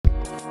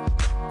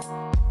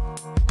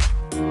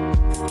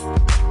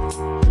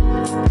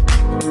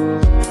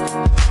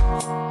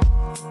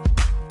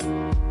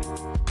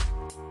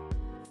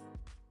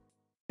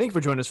Thank you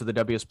for joining us for the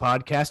Dubyuh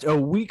podcast. A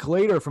week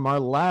later from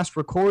our last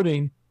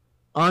recording,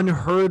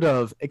 unheard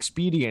of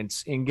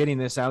expedients in getting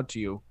this out to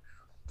you.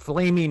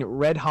 Flaming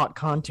red hot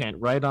content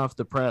right off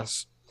the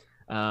press.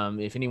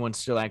 If anyone's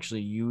still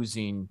actually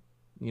using,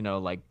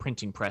 like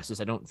printing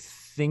presses, I don't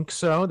think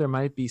so. There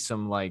might be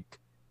some like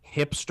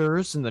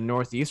hipsters in the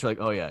Northeast who are like,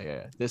 oh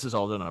yeah, this is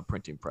all done on a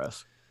printing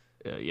press.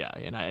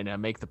 And I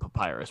make the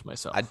papyrus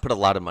myself. I'd put a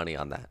lot of money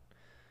on that.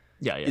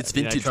 Yeah. It's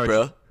vintage,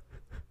 bro.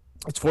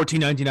 It's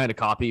 $14.99 a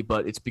copy,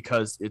 but it's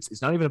because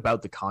it's not even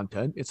about the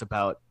content. It's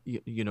about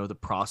the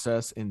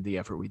process and the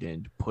effort we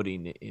did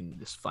putting in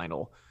this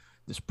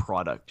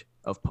product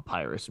of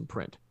papyrus and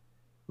print.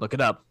 Look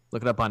it up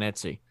on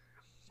Etsy.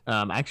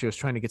 Actually, I was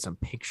trying to get some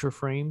picture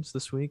frames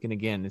this week, and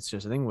again, it's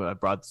just, I think I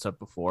brought this up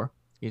before.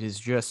 It is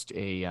just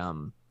a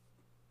an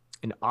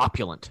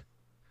opulent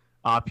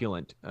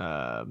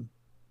thing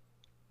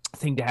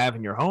to have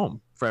in your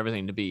home for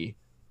everything to be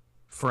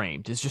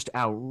framed. Is just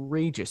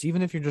outrageous.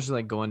 Even if you're just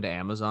like going to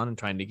Amazon and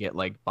trying to get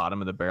like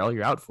bottom of the barrel,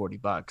 you're out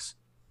 $40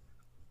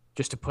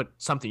 just to put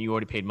something you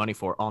already paid money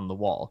for on the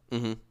wall.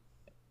 Mm-hmm.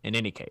 In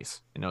any case,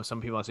 some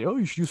people say, "Oh,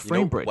 you should use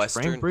FrameBridge."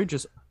 FrameBridge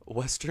is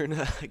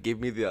Western gave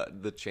me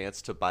the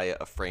chance to buy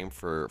a frame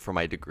for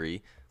my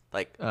degree,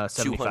 like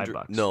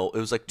 $75. No, it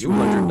was like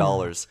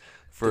 $200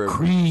 for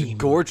a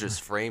gorgeous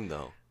frame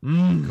though.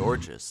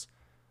 Gorgeous,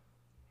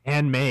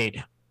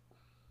 handmade,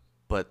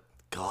 but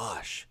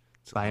gosh.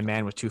 By a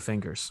man with two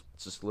fingers.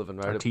 It's just living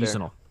right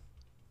artisanal. Up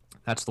there.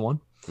 That's the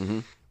one. Mm-hmm.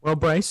 Well,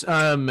 Bryce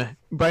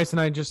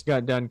and I just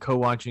got done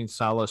co-watching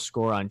Salah's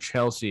score on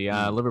Chelsea.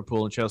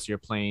 Liverpool and Chelsea are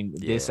playing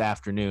this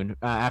afternoon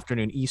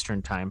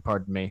Eastern time.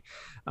 Pardon me.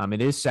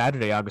 It is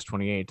Saturday, August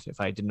 28th.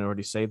 If I didn't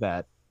already say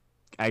that,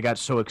 I got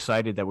so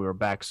excited that we were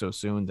back so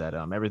soon that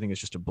everything is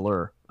just a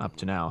blur up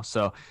to now.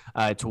 So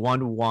it's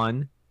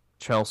 1-1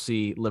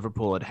 Chelsea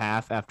Liverpool at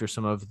half after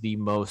some of the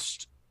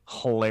most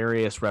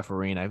hilarious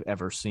refereeing I've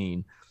ever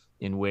seen,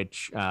 in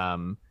which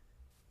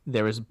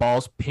there was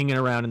balls pinging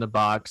around in the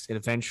box. And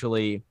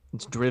eventually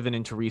it's driven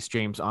into Reece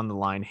James on the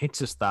line, hits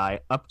his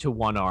thigh up to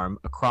one arm,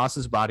 across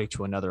his body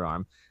to another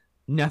arm.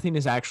 Nothing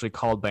is actually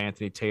called by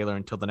Anthony Taylor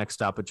until the next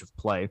stoppage of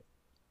play.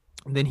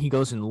 And then he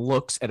goes and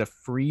looks at a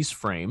freeze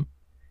frame.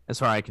 As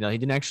far as I can tell, he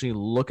didn't actually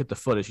look at the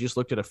footage. He just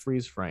looked at a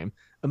freeze frame.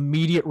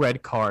 Immediate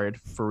red card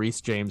for Reece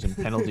James and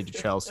penalty to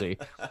Chelsea,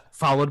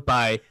 followed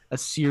by a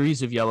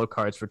series of yellow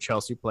cards for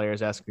Chelsea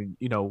players asking,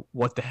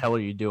 what the hell are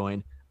you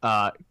doing?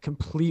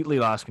 Completely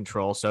lost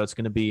control. So it's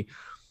going to be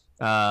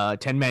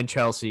 10-man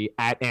Chelsea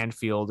at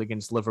Anfield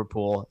against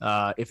Liverpool.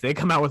 If they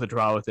come out with a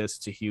draw with this,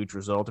 it's a huge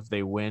result. If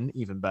they win,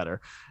 even better.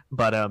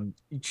 But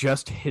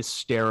just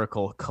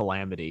hysterical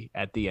calamity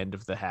at the end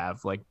of the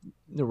half. Like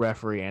the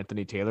referee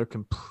Anthony Taylor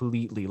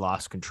completely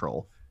lost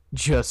control.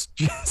 Just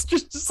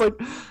like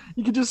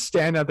you could just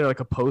stand out there like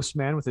a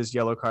postman with his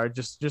yellow card,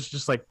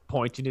 just like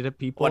pointing it at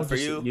people. One for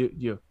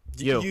you.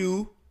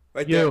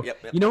 Right there.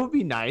 Yep. You know what would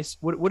be nice?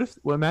 What if?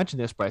 Well, imagine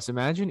this, Bryce.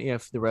 Imagine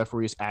if the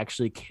referees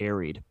actually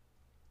carried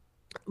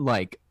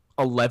like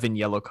 11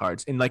 yellow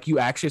cards, and like you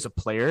actually as a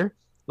player,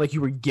 like you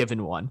were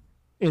given one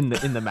in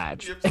the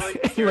match. You have to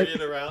like carry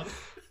it around.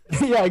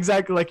 Yeah,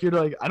 exactly. Like you're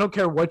like, I don't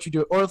care what you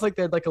do, or it's like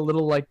they had like a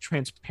little like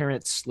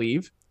transparent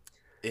sleeve,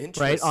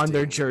 right, on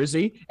their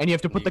jersey, and you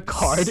have to put the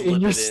card in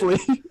your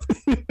sleeve.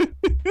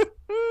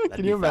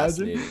 Can you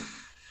imagine?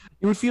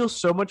 It would feel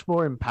so much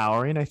more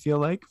empowering, I feel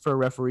like, for a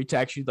referee to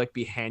actually like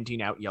be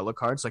handing out yellow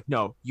cards. Like,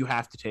 no, you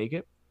have to take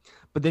it.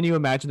 But then you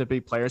imagine the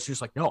big players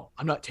who's like, no,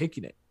 I'm not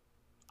taking it.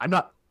 I'm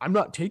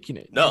not taking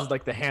it. No, this is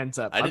like the hands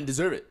up. I didn't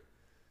deserve it.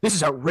 This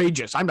is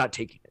outrageous. I'm not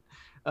taking it.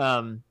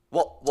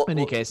 Well, in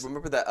any case,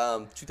 remember that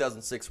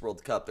 2006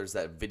 World Cup? There's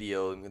that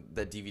video,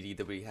 that DVD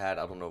that we had.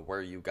 I don't know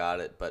where you got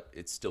it, but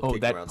it's still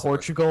kicking around. Oh, that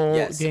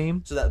Portugal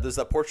game? So there's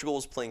that Portugal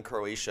was playing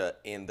Croatia,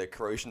 and the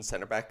Croatian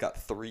center back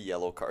got 3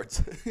 yellow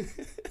cards.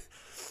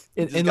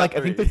 and like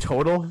 3. I think the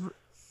total,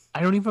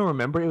 I don't even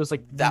remember. It was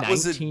like that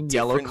 19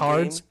 yellow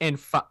cards game. And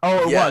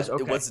it was.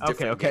 Okay. It was a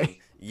different game.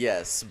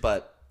 Yes,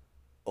 but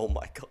oh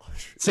my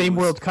gosh. Same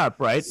World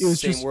Cup, right? It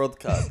was same World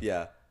Cup,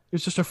 yeah. It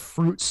was just a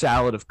fruit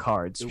salad of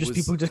cards.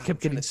 People just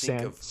kept getting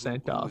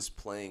sent off. Who was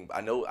playing?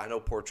 I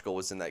know Portugal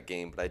was in that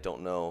game, but I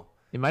don't know.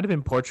 It might have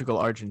been Portugal,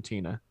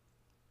 Argentina.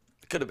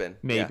 It could have been.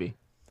 Maybe. Yeah.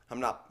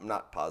 I'm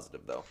not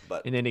positive though.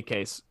 But in any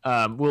case,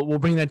 we'll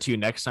bring that to you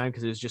next time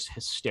because it's just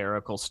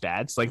hysterical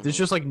stats. Like there's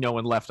just like no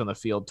one left on the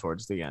field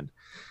towards the end.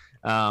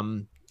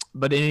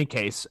 But in any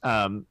case,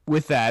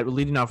 with that, we're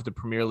leading off with the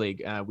Premier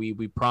League.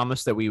 We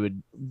promised that we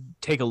would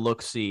take a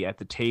look-see at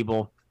the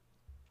table.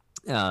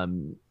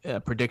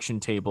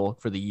 Prediction table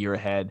for the year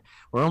ahead.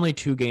 We're only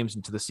 2 games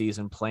into the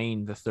season,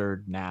 playing the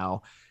third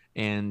now,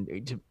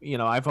 and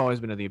I've always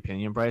been of the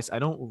opinion, Bryce, I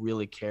don't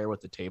really care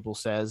what the table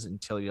says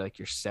until you're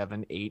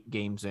 7-8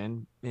 games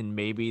in, and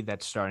maybe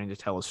that's starting to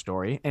tell a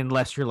story,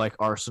 unless you're like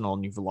Arsenal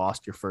and you've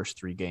lost your first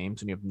 3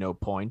 games and you have no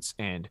points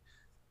and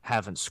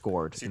haven't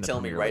scored. So you're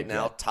telling me right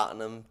now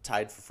Tottenham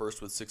tied for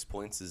first with 6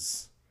 points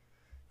is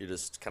you're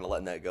just kind of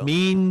letting that go?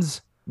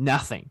 Means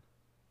nothing.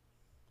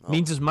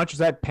 Means as much as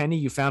that penny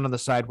you found on the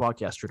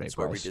sidewalk yesterday. That's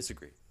where we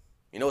disagree.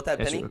 You know what that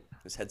Yes, penny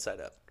is? Head side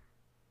up.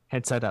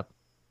 head side up.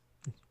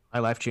 My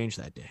life changed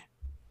that day.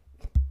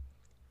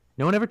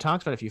 No one ever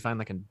talks about if you find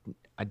like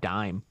a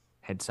dime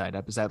head side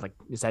up. Is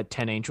that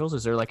 10 angels?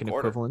 Is there like an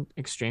Quarter. equivalent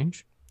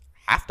exchange?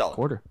 $50.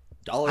 Quarter.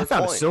 Dollar I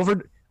found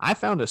coin. I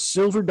found a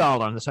silver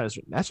dollar on the side of the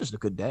street. That's just a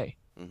good day.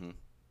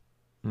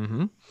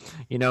 Mm-hmm.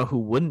 You know who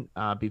wouldn't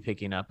be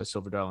picking up a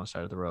silver dollar on the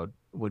side of the road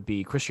would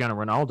be Cristiano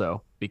Ronaldo,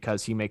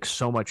 because he makes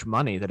so much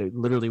money that it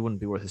literally wouldn't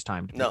be worth his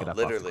time to pick it up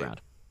off the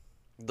ground.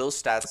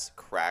 Those stats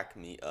crack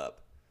me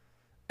up.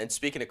 And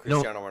speaking of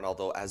Cristiano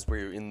Ronaldo, as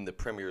we're in the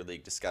Premier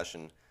League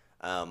discussion,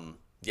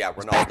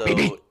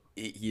 Ronaldo,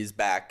 he is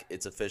back.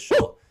 It's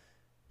official.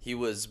 He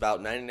was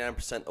about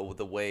 99% of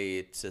the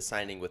way to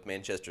signing with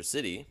Manchester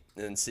City,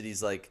 and then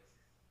City's like,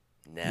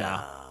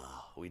 nah.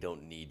 We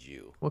don't need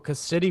you. Well, because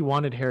City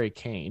wanted Harry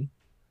Kane.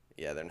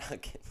 Yeah, they're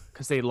not getting...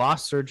 Because they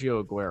lost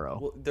Sergio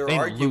Aguero. Well, they're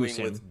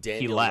arguing with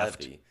Daniel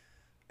Levy.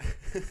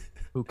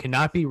 Who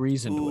cannot be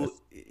reasoned with.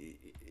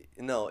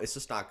 No, it's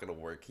just not going to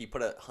work. He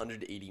put a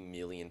 £180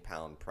 million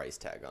price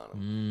tag on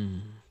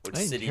him, which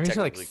City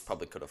technically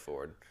probably could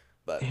afford.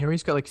 But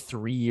Harry's got like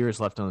 3 years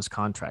left on his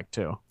contract,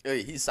 too.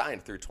 He's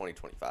signed through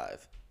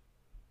 2025.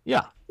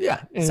 Yeah.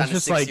 And signed a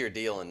 6-year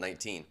deal in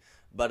 19.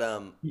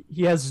 But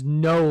he has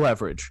no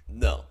leverage.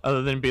 No.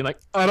 Other than being like,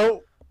 I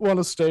don't want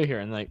to stay here.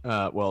 And like,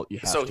 well, you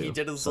have to. So he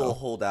did his little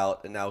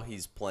holdout, and now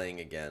he's playing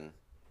again.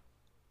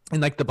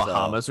 In like the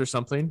Bahamas or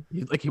something.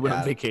 He went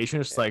on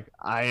vacation. It's like,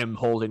 I am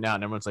holding out.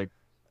 And everyone's like,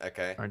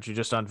 okay, aren't you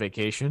just on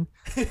vacation?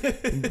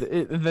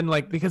 and then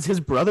like, because his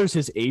brother's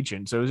his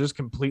agent, so it was just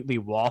completely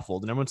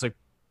waffled. And everyone's like,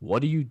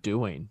 what are you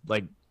doing?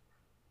 Like,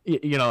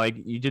 like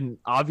you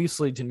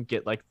obviously didn't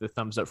get like the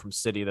thumbs up from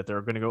City that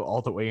they're going to go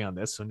all the way on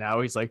this. So now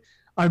he's like,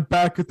 I'm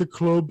back at the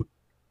club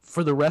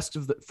for the rest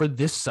of for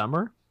this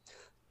summer.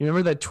 You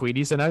remember that tweet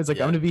he sent out? He's like,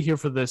 I'm going to be here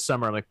for this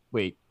summer. I'm like,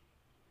 wait,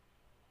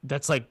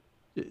 that's like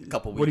a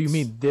couple weeks. What do you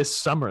mean this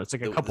summer? It's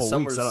like a couple the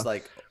weeks. Summer's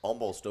like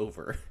almost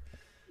over.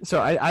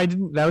 So I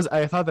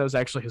thought that was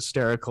actually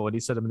hysterical. And he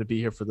said, I'm going to be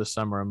here for this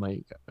summer. I'm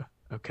like,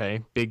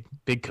 okay,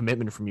 big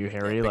commitment from you,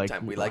 Harry. Yeah, like,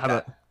 time. We like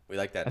that. We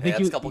like that. I think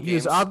that's a couple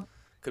games.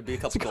 Could be a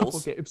couple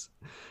goals. Games.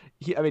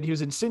 He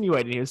was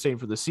insinuating he was staying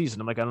for the season.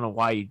 I'm like, I don't know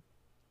why you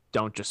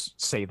don't just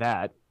say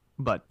that,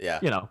 but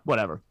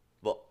whatever.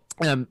 Well,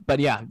 but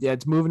yeah,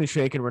 it's moving and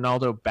shaking.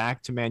 Ronaldo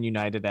back to Man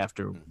United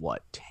after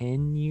what,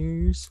 10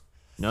 years?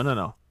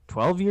 No,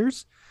 12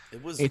 years.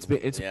 It's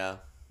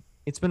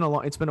been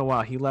a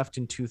while. He left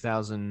in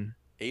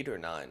 2008 or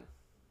 9.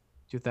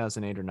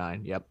 2008 or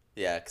 9. Yep.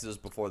 Yeah, because it was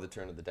before the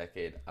turn of the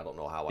decade. I don't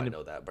know how I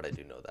know that, but I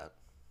do know that.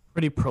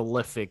 Pretty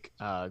prolific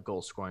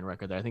goal scoring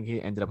record there. I think he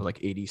ended up with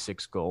like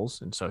 86 goals,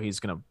 and so he's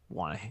gonna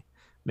want to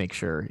make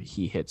sure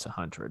he hits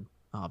 100.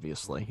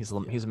 Obviously, he's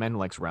a man who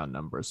likes round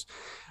numbers.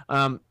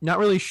 Not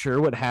really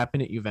sure what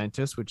happened at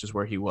Juventus, which is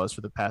where he was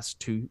for the past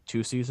two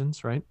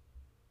seasons, right?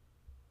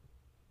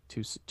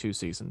 Two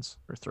seasons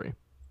or 3.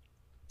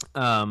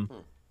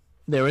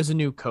 There is a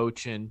new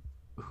coach in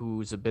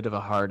who's a bit of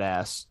a hard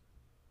ass.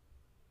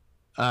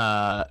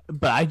 But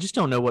I just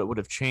don't know what would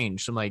have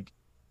changed.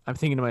 I'm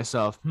thinking to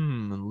myself,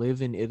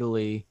 live in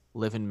Italy,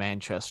 live in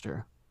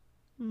Manchester.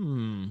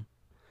 I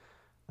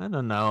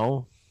don't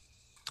know.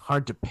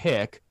 Hard to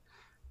pick.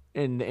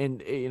 And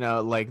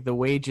like the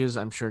wages,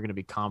 I'm sure going to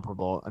be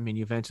comparable. I mean,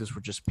 Juventus were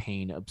just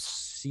paying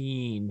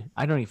obscene.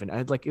 It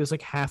was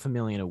like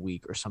 $500,000 a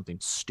week or something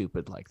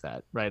stupid like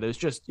that, right? It was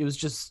just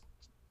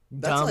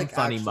that's dumb, like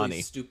funny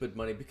money. Stupid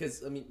money,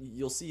 because I mean,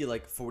 you'll see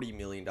like $40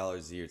 million a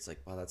year. It's like,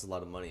 wow, that's a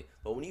lot of money.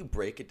 But when you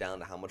break it down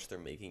to how much they're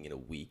making in a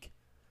week,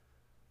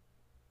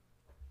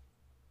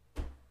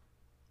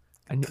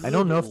 I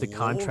don't know if the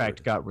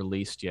contract got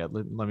released yet.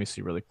 Let me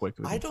see really quick.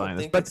 I don't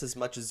think it's as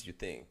much as you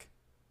think.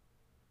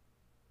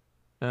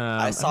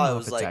 I saw it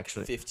was like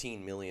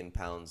 £15 million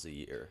a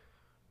year,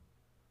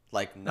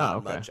 like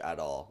not much at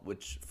all.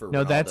 Which for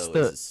Ronaldo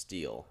is a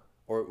steal.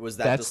 Or was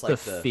that just like the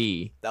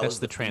fee? That's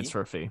the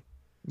transfer fee.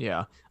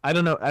 Yeah, I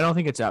don't know. I don't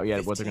think it's out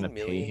yet what they're going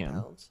to pay him.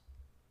 Pounds?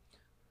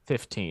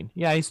 15.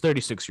 Yeah, he's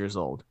 36 years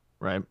old,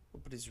 right?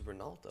 But he's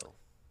Ronaldo.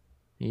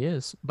 He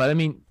is. But I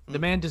mean, the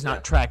man does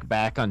not track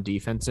back on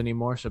defense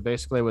anymore. So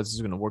basically what's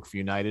going to work for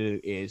United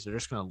is they're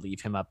just going to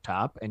leave him up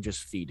top and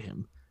just feed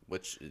him.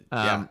 Which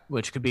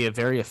could be a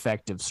very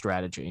effective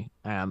strategy.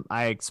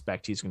 I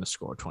expect he's going to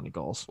score 20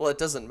 goals. Well, it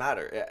doesn't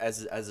matter.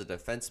 As a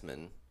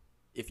defenseman,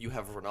 if you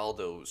have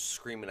Ronaldo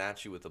screaming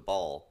at you with the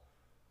ball,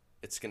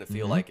 it's going to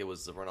feel like it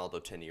was the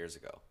Ronaldo 10 years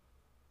ago.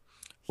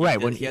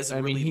 He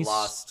hasn't really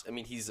lost. I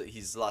mean,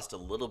 he's lost a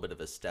little bit of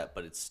a step,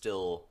 but it's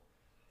still,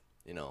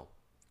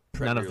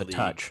 none of the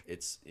touch.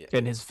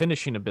 And his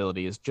finishing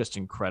ability is just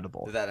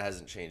incredible. That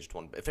hasn't changed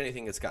one. If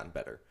anything, it's gotten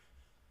better.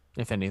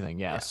 If anything,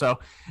 yeah. So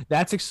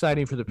that's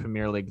exciting for the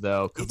Premier League,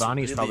 though.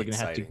 Cavani's really probably going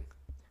to have to.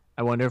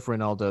 I wonder if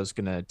Ronaldo's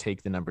going to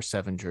take the number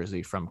 7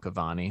 jersey from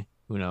Cavani.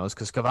 Who knows?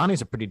 Because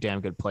Cavani's a pretty damn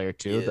good player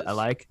too. I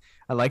like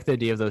the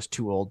idea of those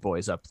 2 old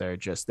boys up there.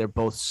 They're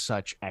both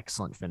such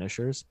excellent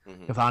finishers.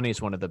 Cavani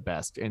is one of the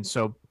best, and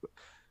so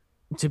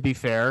to be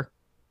fair,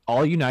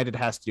 all United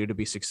has to do to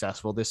be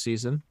successful this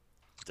season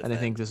and I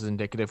think defend. this is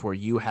indicative where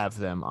you have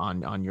them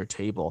on your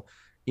table,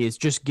 is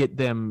just get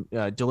them,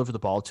 deliver the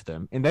ball to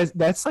them, and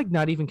that's like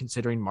not even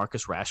considering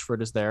Marcus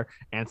Rashford is there,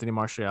 Anthony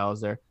Martial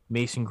is there,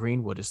 Mason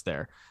Greenwood is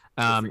there,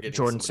 We're forgetting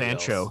Jordan somebody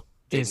else. Sancho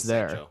is Jaden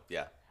there. Sancho.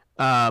 Yeah.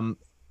 Um,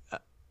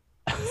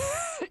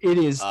 it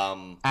is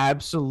Um,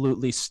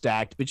 absolutely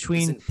stacked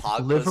between isn't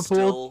Pogba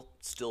Liverpool.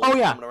 still Oh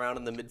yeah, coming around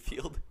in the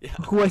midfield? Yeah.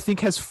 who I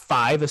think has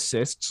 5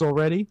 assists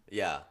already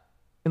Yeah.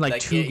 in like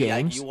Like, two yeah,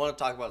 you games. want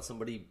to talk about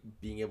somebody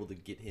being able to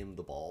get him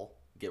the ball,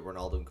 get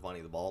Ronaldo and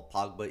Cavani the ball.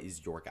 Pogba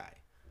is your guy.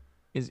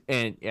 Is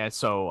and yeah,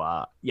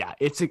 so yeah,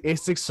 it's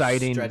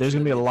exciting. There's Stretch gonna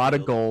the be a lot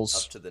of midfield up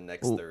goals. to the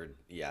next third.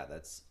 Yeah,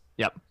 that's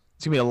Yep,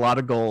 it's gonna be a lot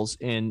of goals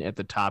in at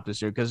the top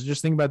this year because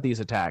just think about these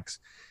attacks.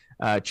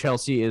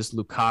 Chelsea is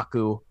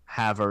Lukaku,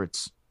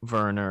 Havertz,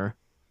 Werner,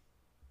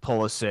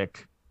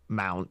 Pulisic,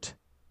 Mount,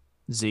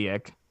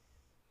 Ziyech.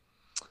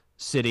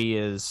 City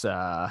is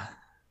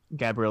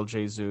Gabriel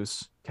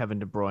Jesus, Kevin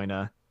De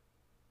Bruyne.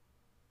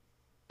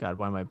 God,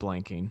 why am I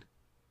blanking?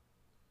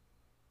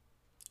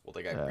 well,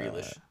 they got Uh,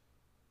 Grealish.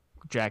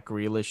 Jack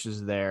Grealish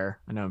is there.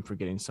 I know I'm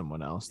forgetting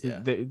someone else. Yeah.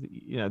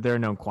 They're a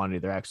known quantity.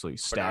 They're actually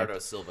Bernardo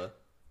stacked. Silva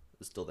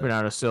is still there.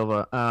 Bernardo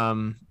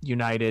Silva,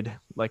 United,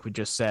 like we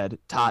just said,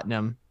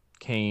 Tottenham,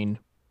 Kane,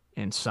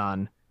 and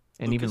Son,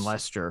 and even Lucas.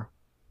 Leicester,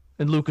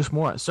 and Lucas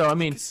Moura. So I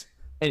mean, Lucas.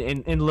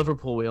 in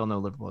Liverpool, we all know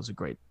Liverpool is a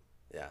great,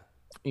 Yeah.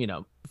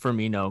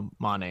 Firmino,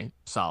 Mane,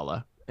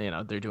 Salah.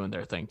 They're doing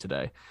their thing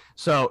today.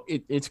 So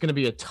it's going to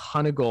be a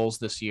ton of goals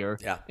this year,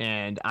 Yeah.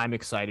 and I'm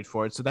excited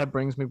for it. So that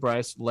brings me,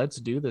 Bryce. Let's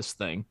do this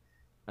thing.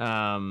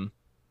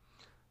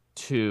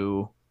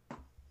 To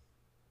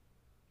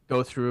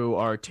go through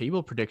our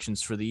table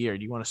predictions for the year.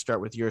 Do you want to start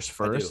with yours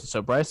first?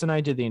 So Bryce and I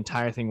did the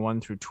entire thing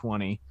 1 through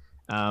 20.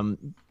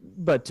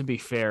 But to be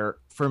fair,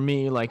 for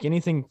me, like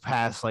anything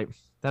past like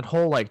that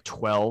whole like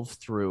 12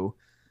 through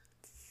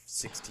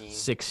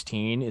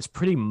 16 is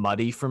pretty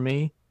muddy for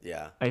me.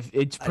 Yeah.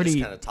 It's I pretty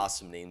just kind of tossed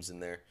some names in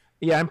there.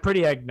 Yeah, I'm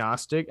pretty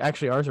agnostic.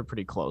 Actually, ours are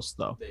pretty close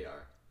though. They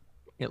are.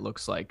 It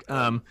looks like.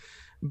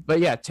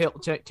 But yeah,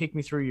 take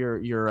me through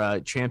your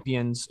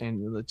champions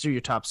and let's do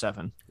your top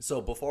 7.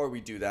 So before we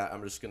do that,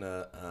 I'm just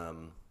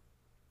gonna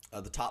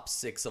the top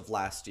 6 of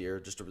last year,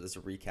 just as a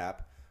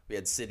recap. We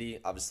had City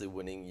obviously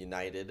winning,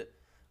 United,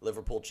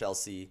 Liverpool,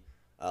 Chelsea,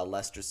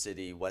 Leicester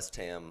City, West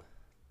Ham,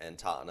 and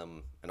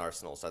Tottenham and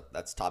Arsenal. So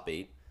that's top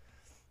 8.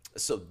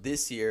 So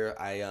this year,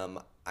 I'm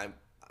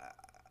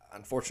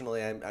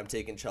unfortunately I'm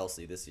taking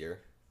Chelsea this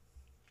year.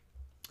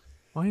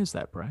 Why is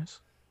that, Bryce?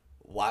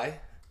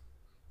 Why?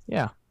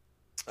 Yeah.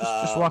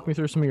 Just walk me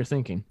through some of your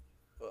thinking.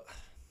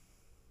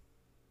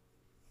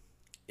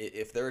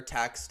 If their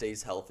attack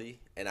stays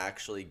healthy and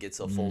actually gets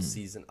a full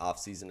season, off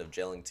season of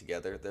gelling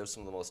together, they're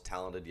some of the most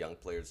talented young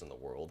players in the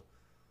world.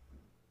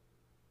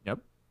 Yep.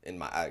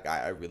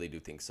 I really do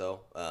think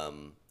so.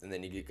 And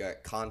then you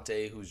got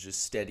Conte, who's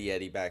just steady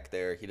Eddie back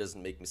there. He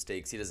doesn't make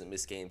mistakes. He doesn't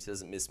miss games. He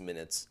doesn't miss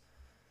minutes.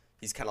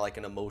 He's kind of like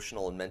an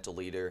emotional and mental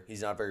leader.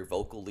 He's not a very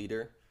vocal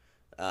leader.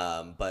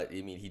 But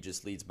I mean, he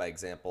just leads by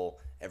example.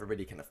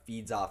 Everybody kind of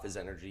feeds off his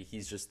energy.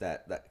 He's just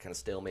that kind of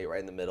stalemate right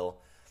in the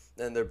middle.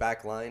 Then their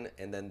back line,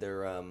 and then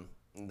their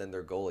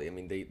goalie. I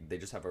mean, they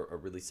just have a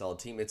really solid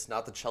team. It's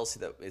not the Chelsea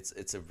that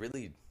it's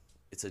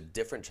a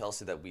different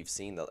Chelsea that we've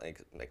seen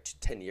like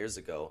 10 years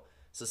ago.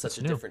 So such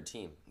a different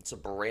team. It's a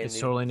brand new,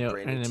 totally new.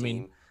 brand new And I team.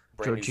 mean,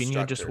 Brand new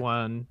Jorginho just structure.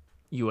 won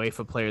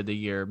UEFA Player of the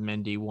Year.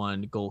 Mendy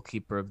won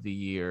Goalkeeper of the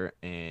Year,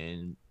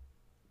 and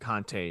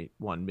Conte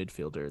won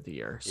Midfielder of the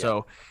Year. Yeah.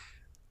 So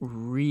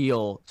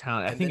real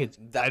talent. I And think then it's.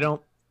 that- I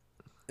don't.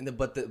 And then,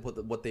 but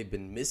what they've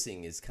been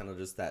missing is kind of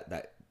just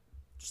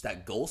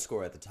that goal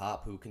scorer at the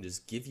top who can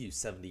just give you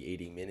 70,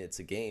 80 minutes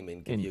a game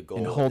and give you a goal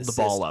and hold the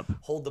ball up.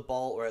 Hold the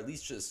ball, or at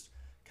least just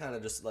kind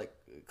of just like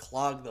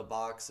clog the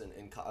box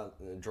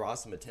and draw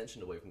some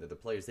attention away from the other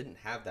players. They didn't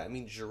have that. I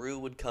mean, Giroud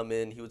would come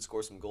in, he would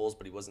score some goals,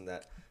 but he wasn't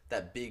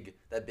that big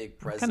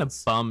presence. Kind of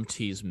bummed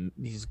he's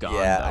gone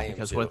though,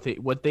 because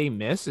what they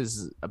miss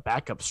is a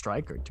backup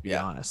striker. To be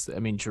honest, I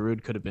mean,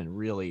 Giroud could have been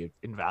really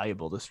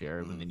invaluable this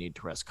year when they need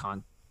to rest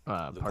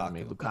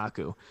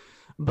Lukaku.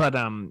 But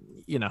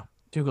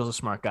Tuchel's a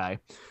smart guy.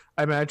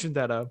 I imagine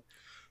that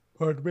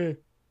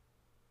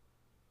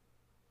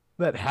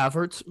that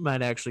Havertz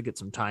might actually get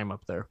some time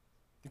up there.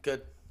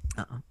 Good.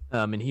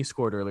 And he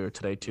scored earlier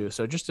today too.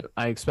 So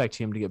I expect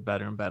him to get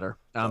better and better.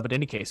 But in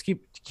any case,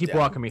 keep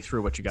walking me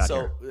through what you got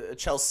here. So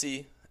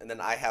Chelsea, and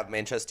then I have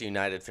Manchester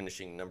United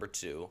finishing number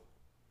 2.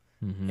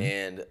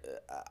 And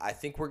I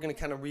think we're going to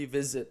kind of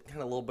revisit kind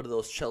of a little bit of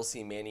those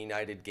Chelsea Man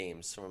United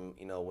games from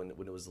when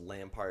it was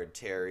Lampard,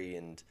 Terry,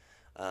 and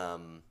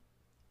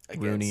against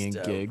Rooney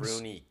and Giggs.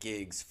 Rooney,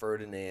 Giggs,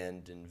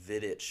 Ferdinand, and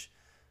Vidic.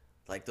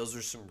 Like, those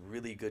are some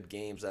really good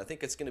games. I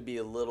think it's going to be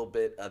a little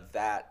bit of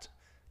that.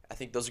 I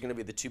think those are going to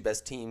be the 2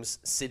 best teams.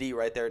 City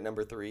right there at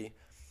number 3.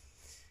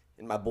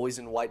 And my boys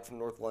in white from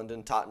North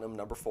London, Tottenham,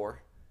 number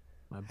 4.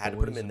 Had to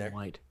put them in there.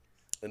 White.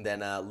 And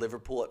then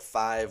Liverpool at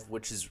 5,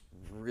 which is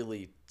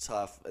really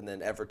tough. And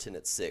then Everton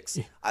at 6.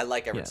 I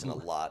like Everton a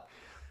lot.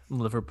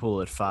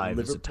 Liverpool at 5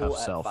 is a tough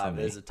sell for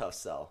me. Is a tough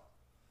sell.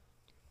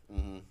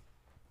 Mm-hmm.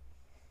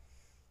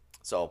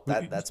 So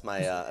that's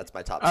my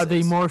top Are six.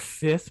 they more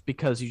fifth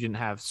because you didn't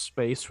have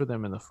space for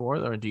them in the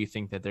fourth, or do you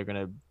think that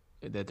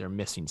they're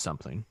missing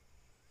something?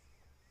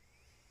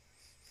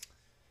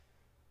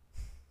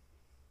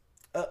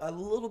 A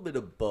little bit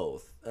of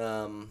both.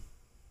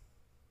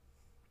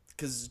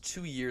 Because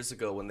 2 years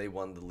ago when they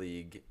won the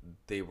league,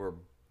 they were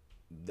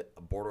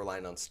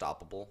borderline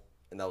unstoppable,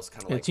 and that was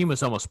kind of The like team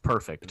was almost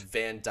perfect.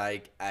 Van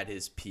Dijk at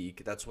his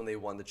peak. That's when they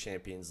won the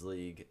Champions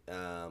League.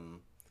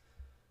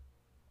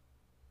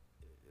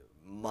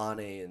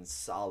 Mane and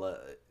Salah.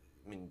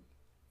 I mean,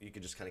 you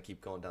could just kind of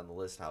keep going down the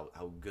list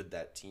how good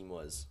that team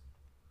was.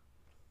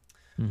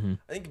 Mm-hmm.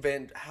 I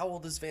think How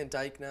old is Van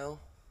Dijk now?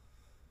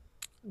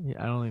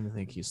 Yeah, I don't even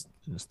think he's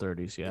in his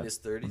 30s yet. In his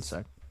 30s? One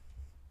sec.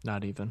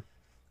 Not even.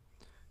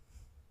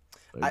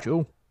 I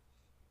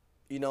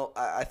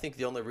think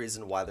the only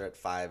reason why they're at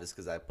 5 is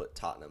because I put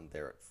Tottenham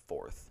there at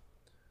 4th.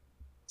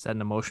 Is that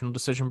an emotional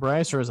decision,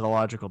 Bryce, or is it a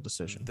logical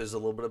decision? There's a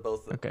little bit of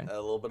both. Okay. A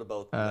little bit of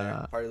both in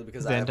there. Partly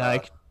because Van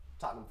Dijk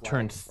Tottenham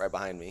turned right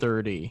behind me.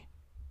 30.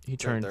 He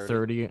turned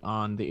 30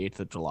 on the 8th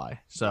of July.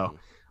 So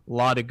a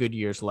lot of good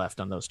years left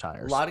on those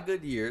tires. A lot of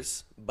good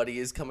years, but he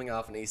is coming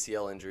off an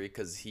ACL injury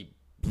because he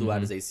blew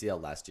out his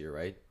ACL last year,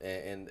 right?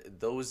 And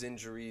those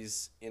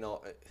injuries,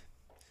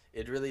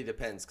 it really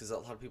depends because a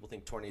lot of people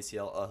think torn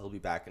ACL, he'll be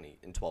back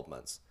in 12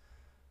 months.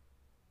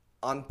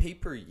 On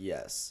paper,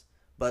 yes,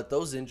 but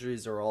those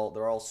injuries they're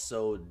all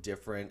so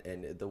different,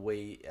 and the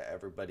way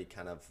everybody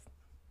kind of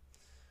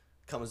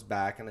comes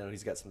back. I know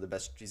he's got the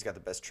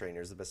best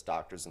trainers, the best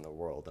doctors in the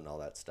world, and all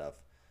that stuff.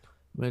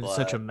 But it's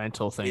such a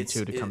mental thing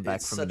too to come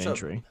back from an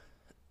injury.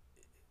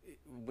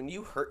 When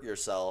you hurt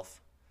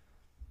yourself,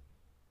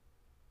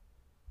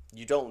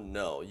 you don't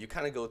know. You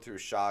kind of go through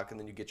shock, and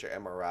then you get your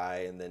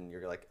MRI, and then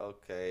you're like,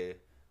 okay,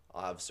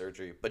 I'll have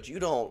surgery. But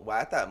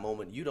at that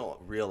moment, you don't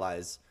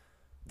realize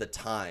the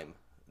time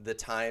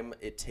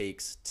it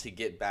takes to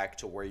get back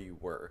to where you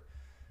were.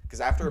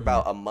 Because after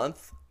about a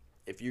month,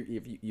 if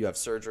you have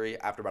surgery,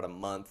 after about a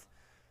month,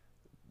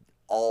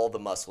 all the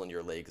muscle in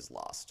your leg is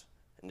lost.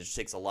 And it just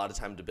takes a lot of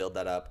time to build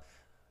that up.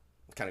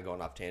 I'm kind of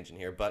going off tangent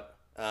here. But,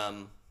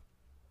 I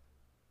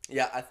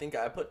think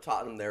I put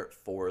Tottenham there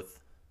at 4th.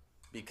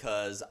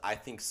 Because I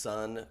think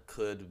Son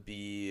could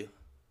be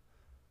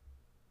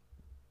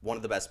one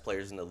of the best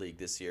players in the league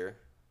this year.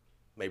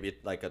 Maybe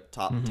like a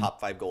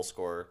top 5 goal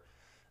scorer.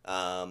 Who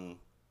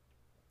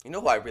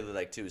I really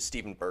like too is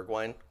Steven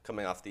Bergwijn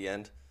coming off the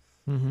end.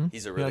 Mm-hmm.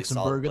 He's a really like some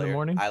solid Berg player. In the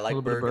morning? I like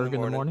Berg in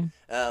the morning.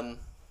 I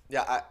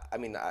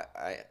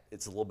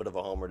It's a little bit of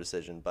a homer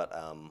decision, but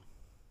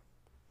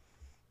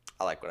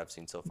I like what I've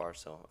seen so far.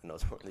 So I know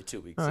it's only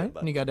 2 weeks. All right, in, but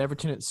and you got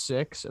Everton at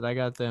 6, and I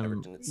got them.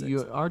 Everton at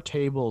 6. Our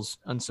tables,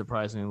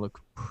 unsurprisingly, look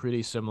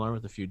pretty similar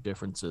with a few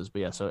differences.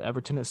 But yeah, so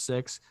Everton at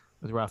 6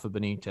 with Rafa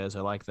Benitez.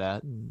 I like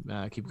that.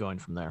 Keep going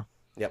from there.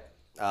 Yep.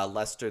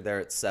 Leicester there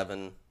at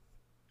 7.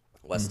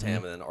 West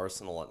Ham, and then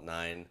Arsenal at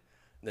 9.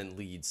 Then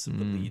Leeds,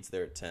 but Leeds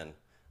there at 10.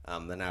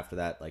 Then after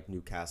that, like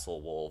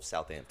Newcastle, Wolves,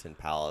 Southampton,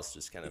 Palace,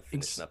 just kind of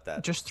finishing up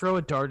that. Just throw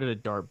a dart at a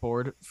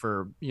dartboard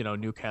for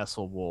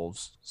Newcastle,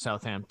 Wolves,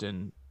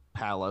 Southampton,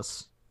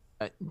 Palace.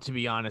 To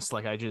be honest,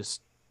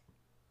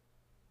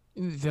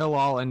 they'll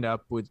all end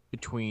up with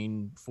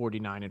between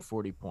 49 and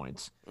 40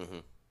 points. Mm-hmm.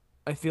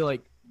 I feel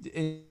like,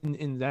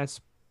 and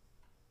that's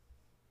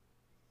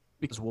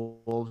because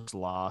Wolves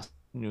lost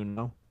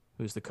Nuno,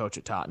 who's the coach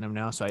at Tottenham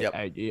now. So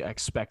I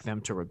expect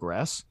them to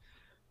regress.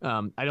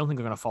 I don't think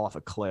they're going to fall off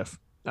a cliff.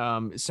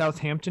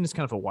 Southampton is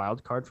kind of a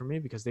wild card for me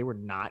because they were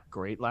not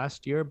great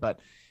last year,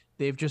 but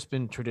they've just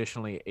been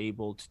traditionally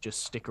able to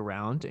just stick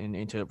around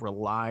and to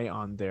rely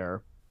on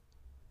their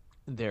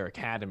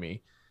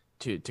academy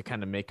to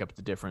kind of make up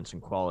the difference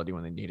in quality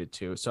when they needed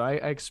to. So I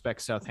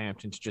expect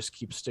Southampton to just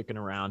keep sticking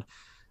around.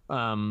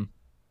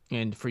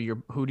 And for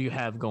who do you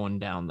have going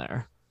down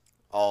there?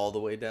 All the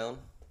way down.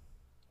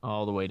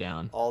 All the way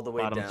down. All the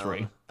way Bottom down.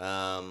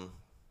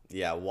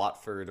 3.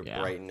 Watford,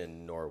 Brighton,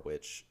 and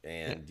Norwich,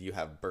 and you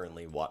have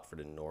Burnley, Watford,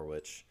 and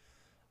Norwich.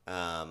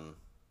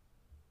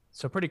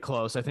 So pretty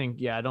close. I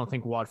think. I don't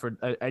think Watford.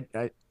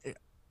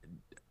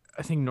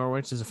 I think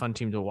Norwich is a fun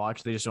team to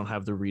watch. They just don't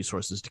have the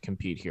resources to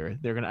compete here.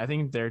 I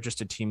think they're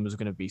just a team who's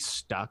going to be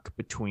stuck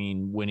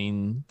between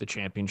winning the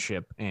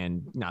championship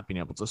and not being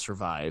able to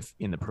survive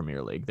in the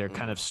Premier League. They're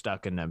kind of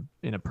stuck in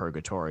a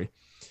purgatory.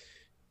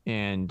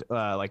 And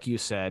like you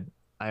said,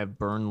 I have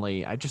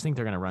Burnley. I just think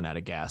they're going to run out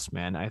of gas,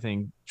 man. I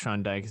think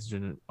Sean Dyche has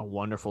done a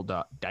wonderful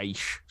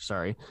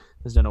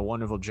has done a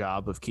wonderful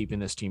job of keeping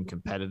this team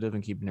competitive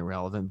and keeping it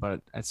relevant.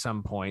 But at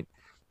some point,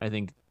 I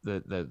think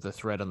the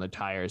thread on the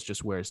tires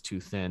just wears too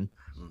thin,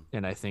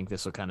 and I think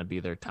this will kind of be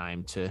their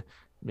time to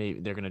maybe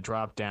they're going to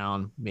drop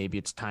down. Maybe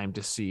it's time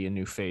to see a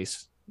new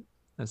face.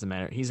 As a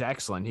matter, he's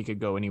excellent. He could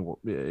go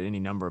any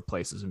number of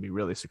places and be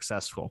really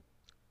successful.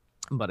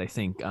 But I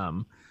think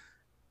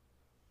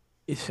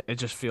I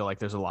just feel like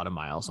there's a lot of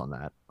miles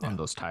on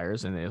those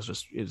tires, and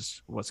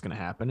is what's going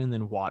to happen. And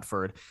then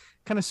Watford,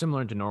 kind of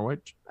similar to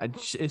Norwich.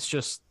 It's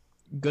just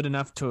good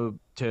enough to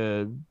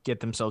get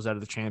themselves out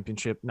of the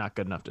championship, not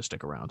good enough to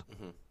stick around.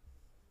 Mm-hmm.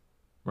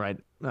 Right.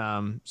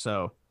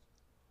 So,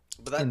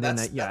 But and then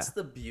that's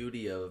the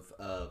beauty of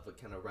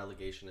kind of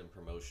relegation and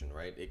promotion,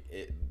 right?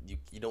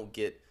 You don't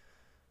get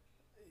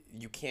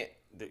you can't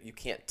you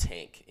can't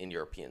tank in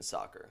European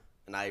soccer,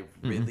 and I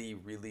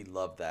really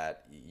love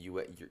that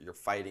you're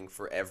fighting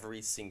for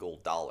every single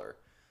dollar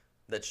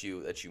that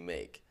you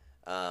make,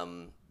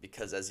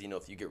 because as you know,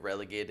 if you get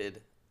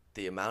relegated,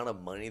 the amount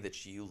of money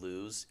that you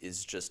lose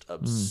is just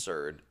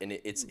absurd, and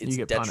it's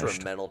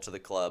detrimental to the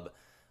club.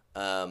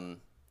 Um,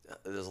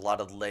 there's a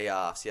lot of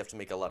layoffs. You have to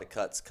make a lot of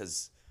cuts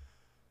because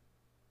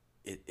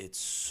it's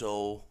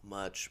so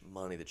much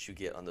money that you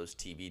get on those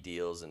TV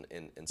deals and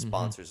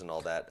sponsors and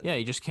all that. Yeah,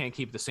 you just can't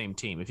keep the same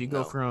team. If you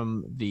go No.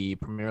 from the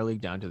Premier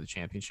League down to the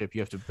Championship,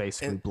 you have to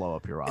basically blow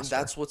up your roster. And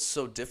that's what's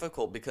so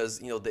difficult because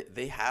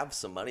they have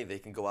some money, they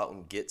can go out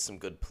and get some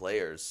good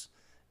players,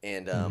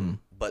 and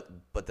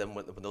but then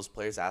when those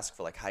players ask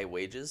for like high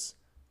wages,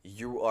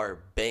 you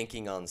are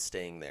banking on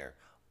staying there.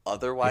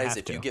 Otherwise,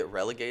 if you get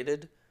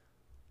relegated,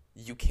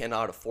 you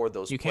cannot afford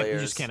those players. You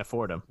just can't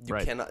afford them. You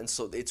cannot, and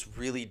so it's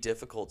really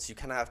difficult. So you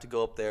kind of have to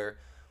go up there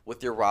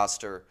with your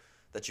roster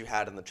that you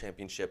had in the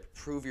championship,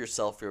 prove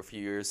yourself for a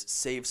few years,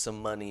 save some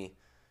money.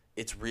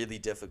 It's really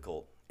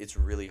difficult. It's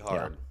really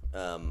hard.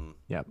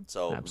 Yeah.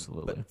 So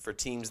absolutely. But for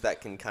teams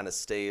that can kind of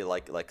stay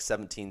like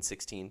 17,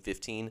 16,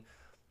 15,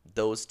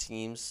 those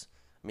teams,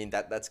 I mean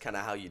that's kind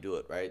of how you do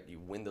it, right?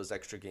 You win those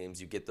extra games,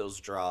 you get those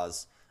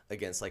draws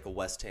against like a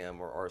West Ham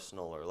or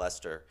Arsenal or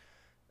Leicester.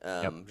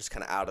 Just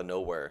kind of out of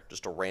nowhere,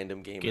 just a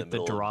random game. Get in the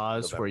middle the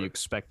draws of where you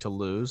expect to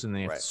lose, and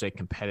then you have Right. to stay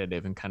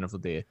competitive and kind of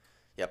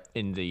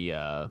in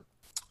the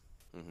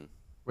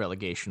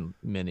relegation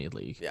mini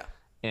league. Yeah.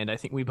 And I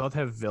think we both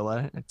have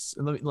Villa.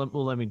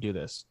 Let me do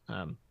this.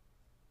 I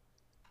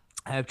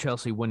have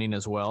Chelsea winning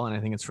as well, and I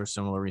think it's for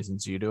similar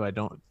reasons you do.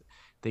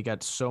 They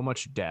got so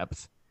much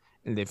depth,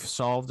 and they've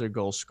solved their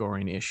goal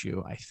scoring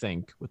issue. I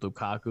think with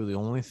Lukaku, the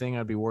only thing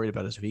I'd be worried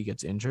about is if he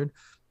gets injured.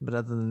 But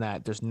other than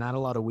that, there's not a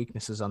lot of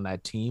weaknesses on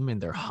that team,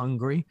 and they're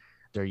hungry.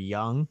 They're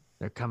young.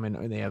 They're coming.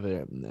 They have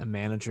a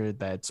manager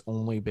that's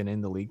only been in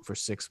the league for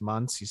 6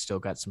 months. He's still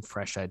got some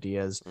fresh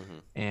ideas,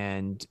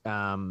 and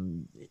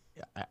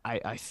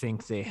I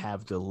think they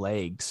have the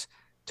legs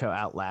to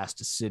outlast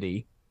a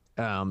City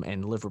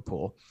and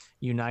Liverpool.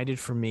 United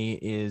for me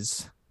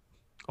is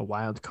a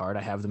wild card.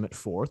 I have them at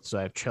 4th, so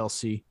I have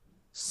Chelsea,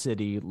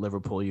 City,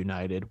 Liverpool,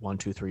 United 1,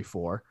 2, 3,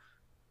 4,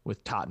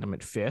 with Tottenham at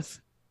 5th.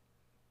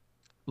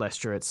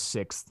 Leicester at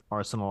 6th,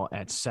 Arsenal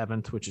at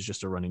 7th, which is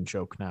just a running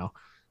joke now.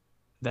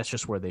 That's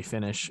just where they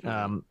finish.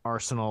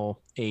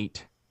 Arsenal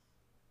 8,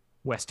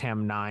 West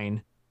Ham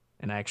 9,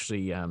 and I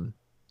actually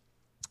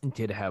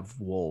did have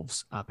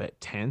Wolves up at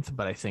 10th,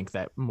 but I think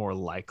that more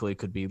likely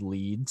could be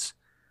Leeds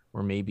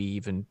or maybe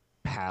even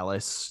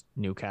Palace,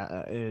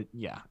 Newcastle.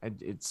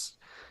 It's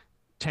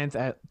 10th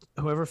at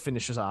whoever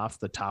finishes off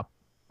the top,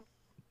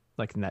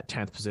 like in that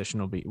 10th position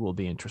will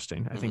be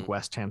interesting. I think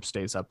West Ham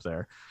stays up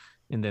there.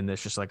 And then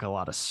there's just like a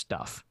lot of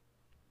stuff.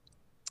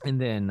 And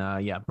then,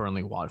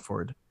 Burnley,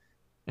 Watford,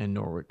 and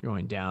Norwich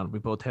going down. We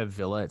both have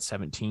Villa at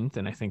 17th,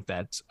 and I think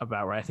that's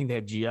about right. I think they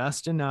have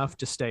just enough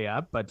to stay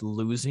up, but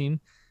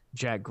losing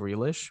Jack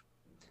Grealish,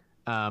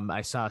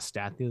 I saw a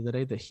stat the other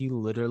day that he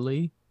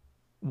literally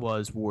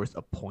was worth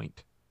a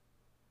point.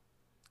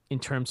 In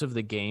terms of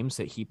the games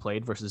that he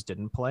played versus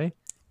didn't play,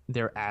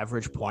 their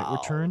average point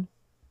return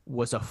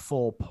was a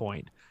full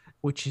point,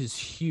 which is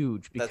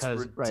huge because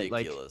that's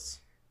ridiculous.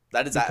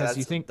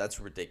 That's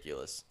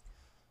ridiculous.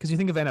 Because you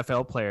think of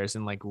NFL players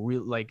and like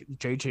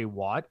JJ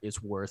Watt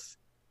is worth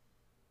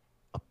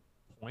a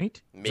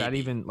point. Maybe, is that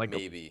even like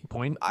a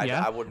point?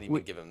 I wouldn't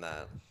even give him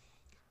that.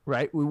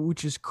 Right,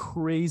 which is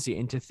crazy.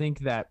 And to think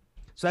that,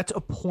 so that's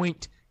a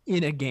point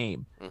in a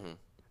game.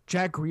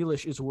 Jack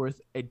Grealish is worth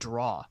a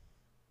draw.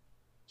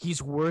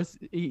 He's worth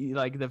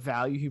like the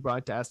value he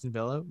brought to Aston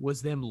Villa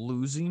was them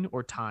losing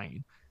or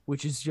tying,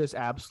 which is just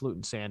absolute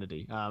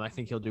insanity. I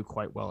think he'll do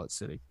quite well at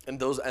City. And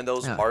those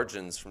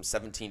margins from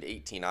 17 to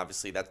 18,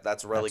 obviously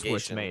that's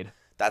relegation.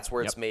 That's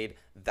where it's made.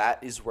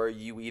 That is where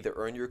you either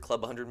earn your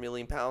club £100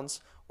 million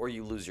or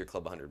you lose your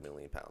club £100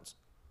 million.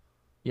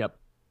 Yep,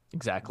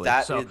 exactly.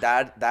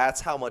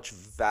 That's how much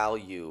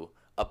value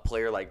a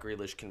player like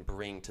Grealish can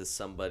bring to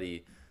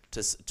somebody,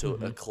 to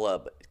a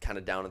club kind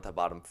of down at the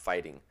bottom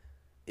fighting.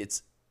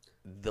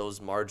 Those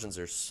margins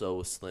are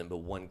so slim, but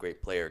one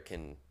great player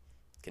can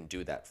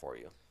do that for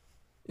you.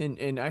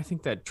 And I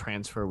think that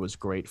transfer was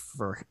great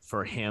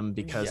for him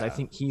because I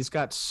think he's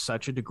got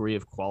such a degree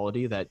of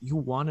quality that you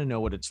want to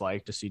know what it's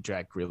like to see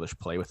Jack Grealish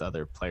play with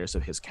other players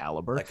of his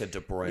caliber, like a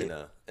De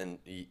Bruyne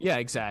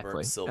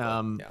exactly.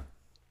 Silva.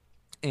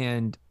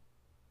 And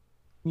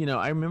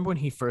I remember when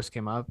he first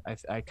came up,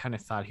 I kind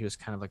of thought he was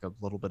kind of like a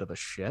little bit of a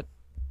shit,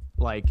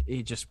 like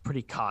he just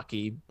pretty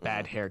cocky,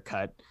 bad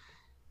haircut,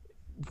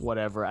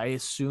 whatever. I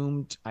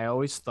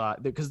always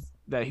thought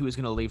that he was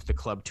going to leave the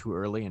club too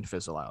early and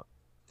fizzle out.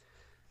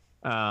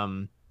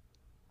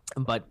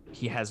 But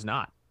he has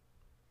not.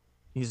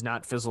 he's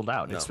not fizzled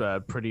out. No.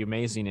 It's pretty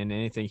amazing. And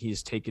anything,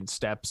 he's taken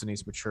steps and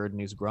he's matured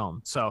and he's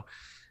grown. So,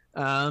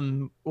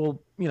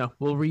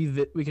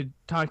 we could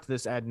talk to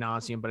this ad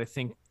nauseum, but I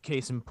think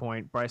case in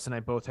point, Bryce and I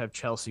both have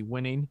Chelsea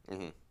winning.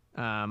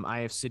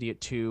 I have City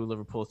at 2,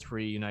 Liverpool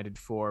 3, United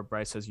 4.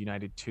 Bryce has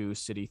United 2,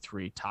 City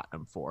 3,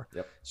 Tottenham 4.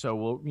 Yep. So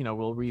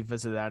we'll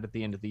revisit that at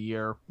the end of the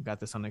year. We got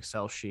this on an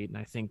Excel sheet, and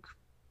I think,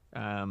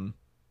 I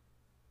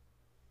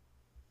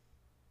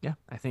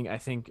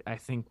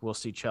think we'll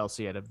see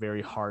Chelsea at a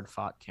very hard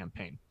fought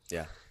campaign.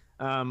 Yeah.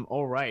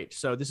 All right.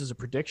 So this is a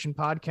prediction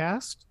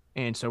podcast,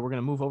 and so we're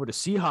gonna move over to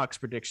Seahawks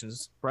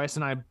predictions. Bryce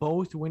and I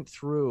both went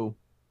through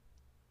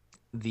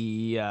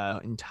the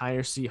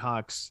entire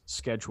Seahawks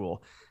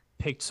schedule,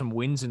 picked some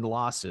wins and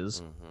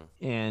losses,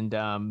 and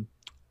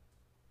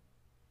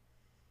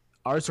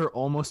ours are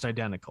almost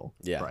identical.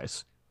 Yeah.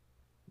 Bryce,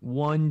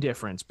 one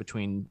difference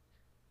between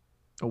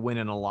a win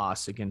and a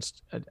loss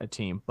against a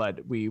team,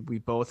 but we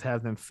both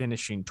have them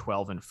finishing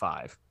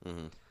 12-5.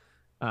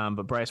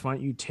 But Bryce, why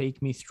don't you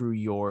take me through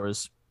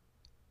yours?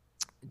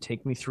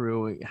 Take me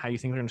through how you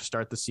think they're going to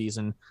start the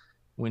season,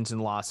 wins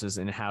and losses,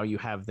 and how you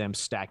have them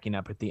stacking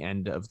up at the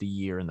end of the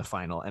year in the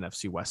final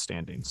NFC West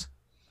standings.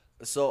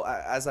 So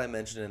as I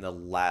mentioned in the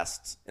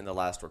last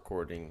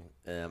recording,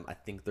 I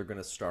think they're going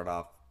to start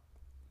off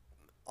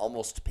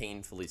almost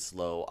painfully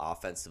slow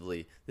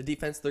offensively. The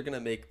defense, they're going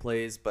to make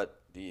plays,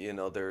 but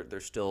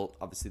they're still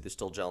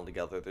gelling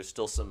together. There's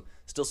still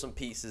some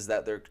pieces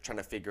that they're trying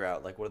to figure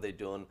out. Like, what are they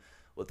doing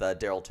with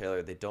Darrell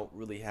Taylor? They don't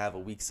really have a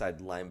weak side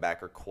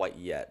linebacker quite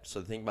yet.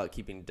 So think about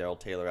keeping Darrell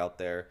Taylor out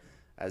there,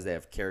 as they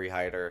have Kerry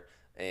Hyder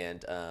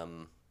and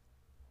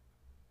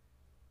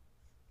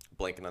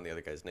blanking on the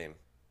other guy's name.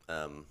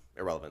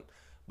 Irrelevant.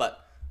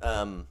 But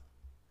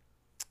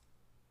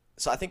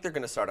so I think they're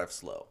going to start off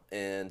slow.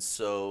 And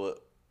so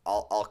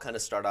I'll kind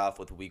of start off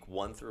with week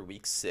 1 through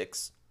week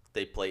 6.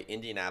 They play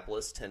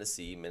Indianapolis,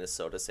 Tennessee,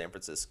 Minnesota, San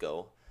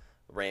Francisco,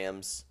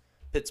 Rams,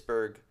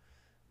 Pittsburgh,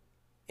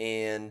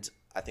 and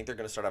I think they're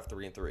going to start off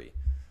 3-3.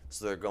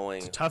 So they're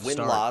going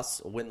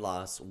win-loss,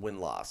 win-loss,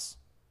 win-loss.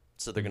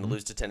 So they're going to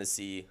lose to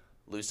Tennessee,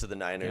 lose to the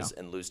Niners,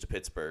 and lose to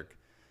Pittsburgh.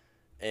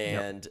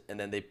 And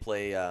then they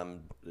play.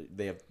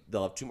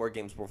 They'll have 2 more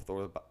games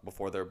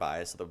before their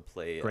bye. So they'll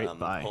play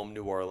home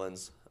New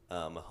Orleans,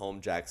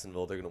 home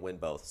Jacksonville. They're going to win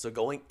both. So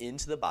going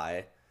into the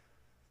bye,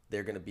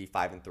 they're going to be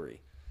 5-3.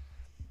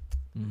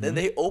 Then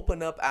they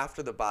open up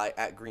after the bye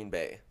at Green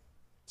Bay.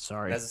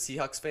 Sorry, and as a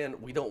Seahawks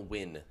fan, we don't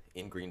win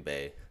in Green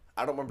Bay.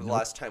 I don't remember the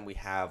last time we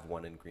have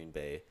won in Green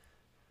Bay.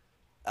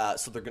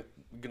 So they're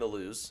gonna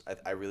lose.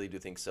 I really do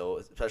think so,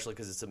 especially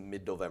because it's a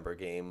mid-November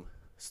game.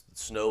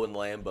 Snow in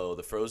Lambeau,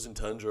 the frozen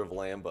tundra of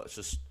Lambeau. It's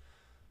just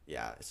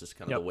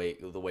kind of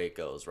the way it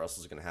goes.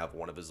 Russell's gonna have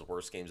one of his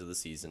worst games of the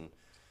season.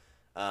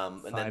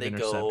 And then they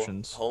go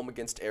home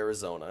against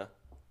Arizona.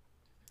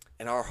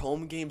 And our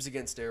home games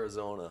against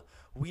Arizona,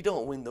 we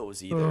don't win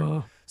those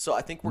either. So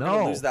I think we're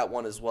gonna lose that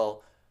one as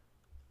well.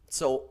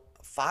 So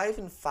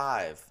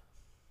 5-5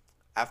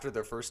 after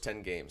their first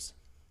 10 games.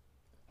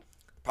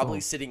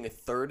 Probably sitting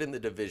 3rd in the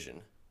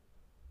division.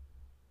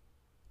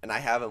 And I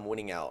have them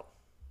winning out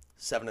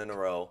 7 in a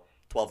row,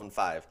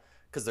 12-5.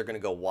 Because they're going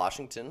to go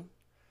Washington,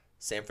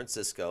 San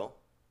Francisco,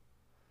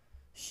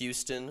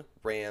 Houston,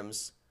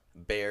 Rams,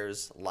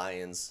 Bears,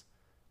 Lions,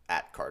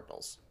 at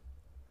Cardinals.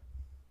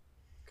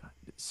 God,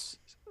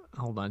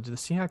 hold on. Did the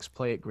Seahawks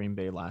play at Green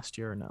Bay last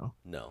year or no?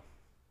 No.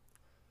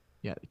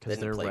 Yeah, because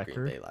their record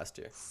Green Bay last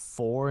year.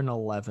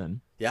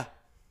 4-11. Yeah.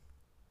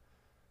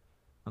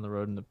 On the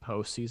road in the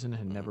postseason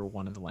and never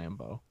won at the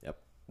Lambeau.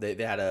 Yep. They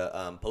had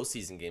a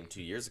postseason game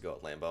 2 years ago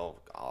at Lambeau.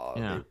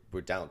 They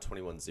were down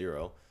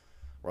 21-0.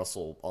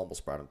 Russell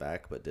almost brought him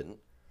back, but didn't.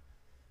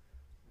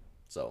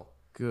 So.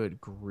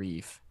 Good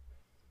grief.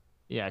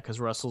 Yeah, because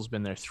Russell's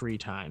been there 3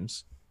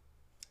 times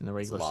in the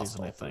regular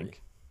season, I think.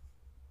 3.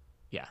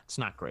 Yeah, it's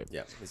not great.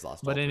 Yeah, he's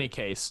lost. But in any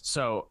case,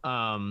 so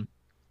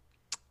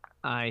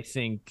I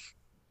think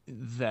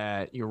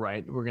that you're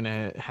right. We're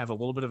gonna have a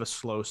little bit of a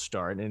slow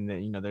start, and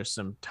there's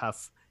some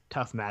tough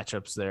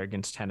matchups there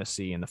against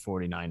Tennessee and the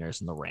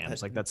 49ers and the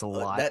Rams. That's a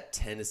lot. That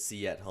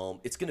Tennessee at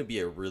home, it's gonna be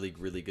a really,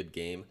 really good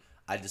game.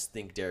 I just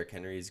think Derrick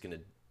Henry is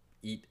gonna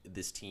eat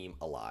this team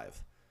alive.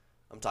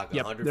 I'm talking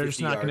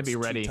 150 yards, gonna be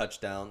ready. 2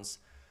 touchdowns.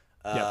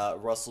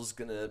 Russell's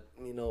gonna,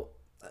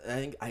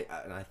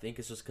 I think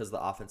it's just because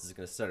the offense is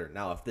gonna stutter.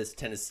 Now, if this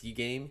Tennessee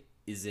game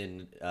is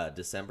in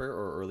December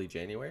or early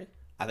January,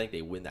 I think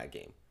they win that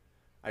game.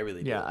 I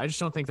really do. Yeah, I just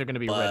don't think they're going to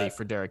be ready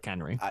for Derrick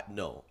Henry.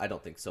 No, I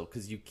don't think so,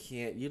 because you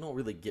don't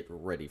really get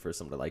ready for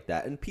somebody like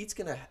that. And Pete's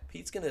gonna,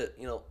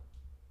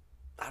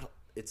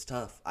 it's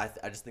tough. I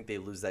just think they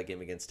lose that game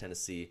against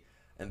Tennessee,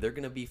 and they're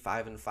gonna be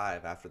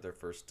 5-5 after their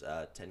first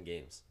 10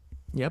 games.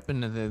 Yep,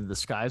 and the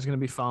sky's going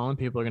to be falling.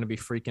 People are going to be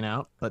freaking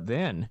out, but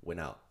then win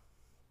out.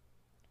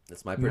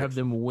 That's my you prediction. have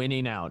them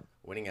winning out.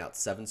 Winning out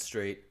 7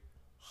 straight,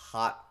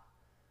 hot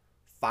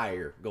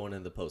fire going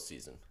into the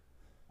postseason.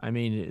 I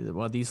mean,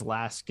 these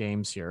last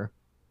games here.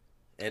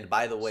 And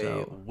by the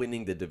way,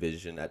 winning the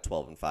division at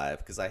 12-5,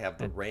 because I have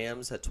the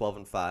Rams at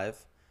 12-5,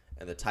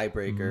 and the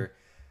tiebreaker.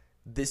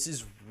 This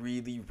is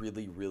really,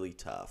 really, really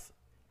tough.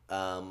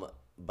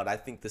 But I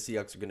think the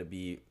Seahawks are going to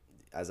be,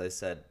 as I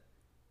said,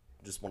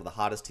 just one of the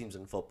hottest teams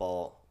in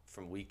football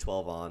from Week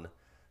 12 on.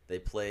 They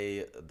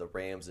play the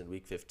Rams in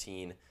Week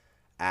 15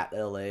 at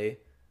LA, and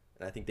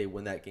I think they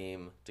win that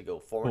game to go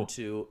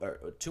 4-2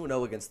 or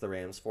 2-0 against the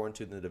Rams,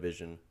 4-2 in the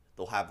division.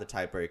 They'll have the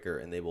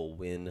tiebreaker, and they will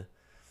win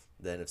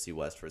the NFC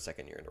West for a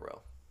second year in a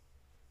row.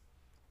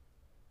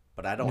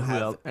 But I don't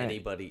have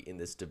anybody in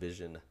this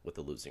division with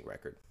a losing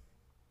record.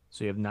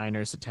 So you have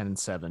Niners at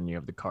 10-7. You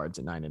have the Cards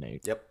at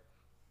 9-8. Yep.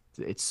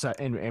 It's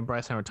and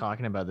Bryce and I were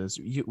talking about this.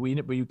 You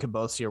could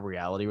both see a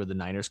reality where the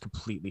Niners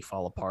completely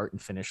fall apart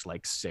and finish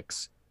like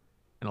 6-11,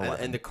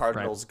 and the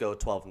Cardinals go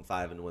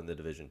 12-5 and win the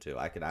division too.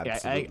 I could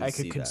absolutely I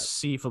could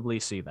conceivably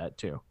see that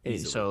too.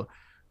 Easily. So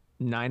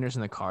Niners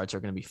and the Cards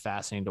are going to be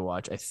fascinating to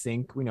watch. I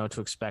think we know what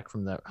to expect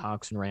from the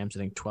Hawks and Rams. I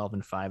think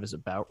 12-5 is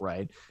about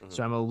right.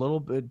 So I'm a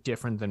little bit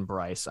different than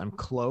Bryce. I'm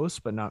close,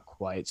 but not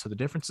quite. So the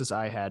differences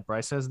I had,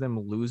 Bryce has them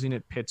losing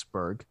at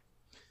Pittsburgh.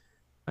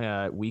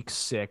 Week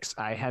 6,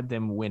 I had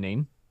them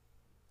winning,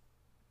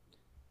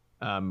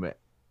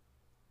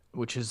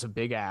 which is a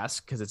big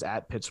ask because it's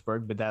at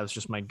Pittsburgh, but that was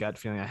just my gut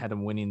feeling. I had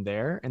them winning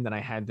there, and then I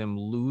had them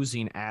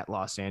losing at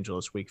Los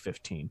Angeles Week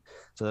 15.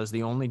 So that's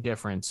the only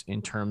difference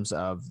in terms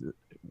of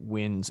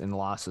wins and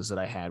losses that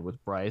I had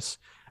with Bryce.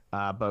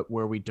 But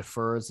where we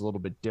defer is a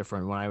little bit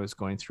different. When I was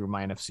going through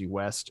my NFC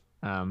West,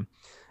 and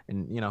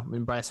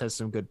Bryce has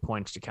some good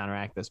points to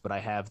counteract this, but I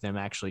have them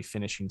actually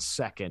finishing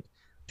second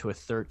to a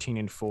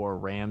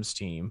 13-4 Rams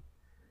team,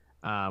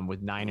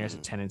 with Niners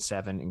at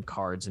 10-7 and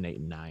Cards and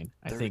 8-9.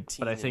 I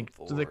think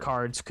the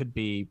Cards could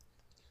be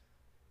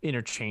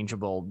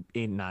interchangeable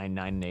 8-9,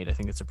 9-8. I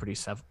think it's a pretty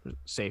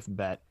safe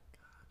bet.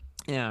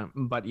 Yeah,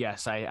 but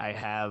yes, I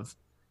have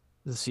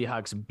the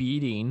Seahawks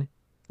beating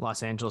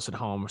Los Angeles at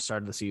home,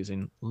 start of the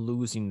season,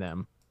 losing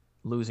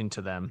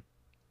to them,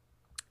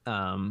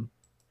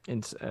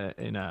 in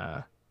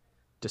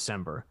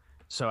December.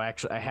 So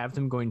actually, I have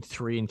them going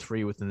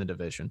 3-3 within the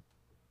division.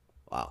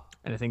 Wow.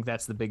 And I think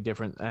that's the big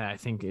difference. And I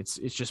think it's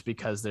just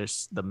because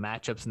there's the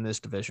matchups in this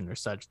division are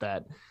such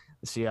that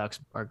the Seahawks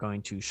are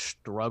going to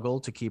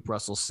struggle to keep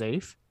Russell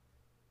safe.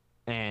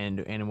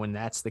 And when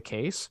that's the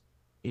case,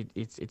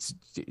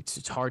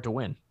 it's hard to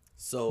win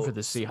for the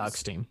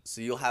Seahawks team.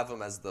 So you'll have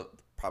them as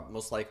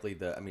most likely a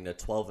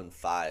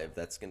 12-5.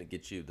 That's going to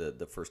get you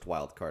the first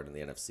wild card in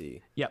the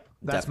NFC. Yep,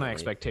 that's my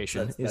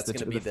expectation. So that's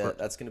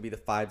going to be the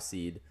 5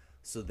 seed.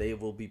 So they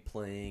will be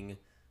playing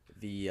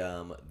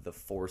the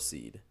 4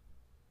 seed.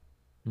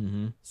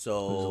 Mm-hmm.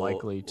 So who's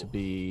likely to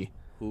be?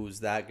 Who's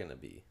that going to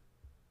be?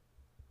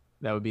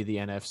 That would be the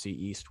NFC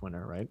East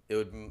winner, right? It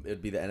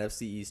would be the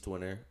NFC East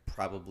winner,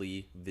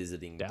 probably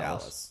visiting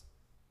Dallas.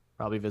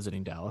 Probably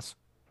visiting Dallas.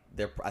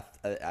 And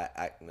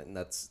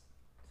that's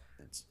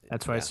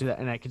why I see that,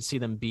 and I can see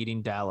them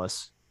beating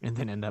Dallas and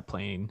then end up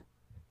playing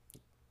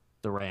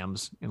the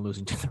Rams and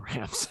losing to the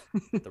Rams.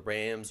 The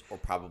Rams or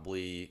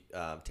probably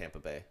Tampa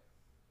Bay.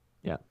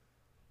 Yeah.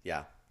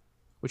 Yeah.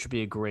 Which would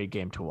be a great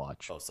game to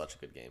watch. Oh, such a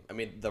good game. I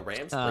mean, the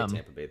Rams played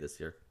Tampa Bay this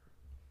year.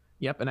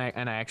 Yep, and I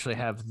actually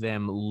have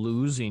them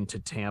losing to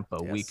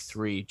Tampa Week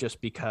 3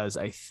 just because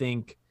I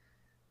think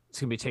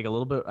it's going to take a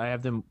little bit. I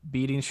have them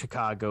beating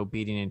Chicago,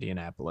 beating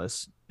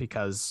Indianapolis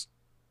because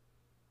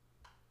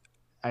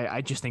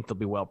I just think they'll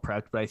be well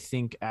prepped. But I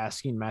think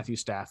asking Matthew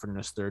Stafford in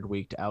his 3rd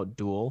week to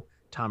outduel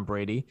Tom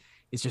Brady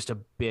is just a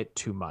bit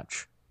too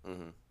much.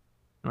 Mm-hmm.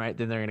 Right?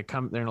 Then they're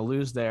going to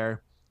lose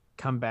there,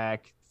 come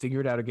back, figure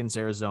it out against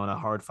Arizona,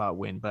 hard-fought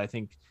win. But I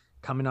think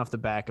coming off the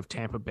back of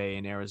Tampa Bay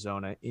and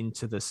Arizona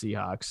into the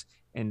Seahawks,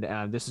 and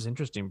this is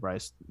interesting,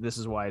 Bryce. This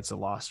is why it's a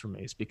loss for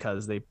me. It's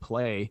because they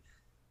play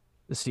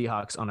the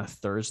Seahawks on a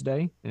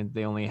Thursday, and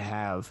they only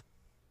have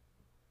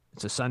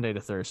it's a Sunday to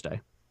Thursday,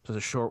 so it's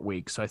a short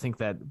week. So I think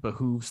that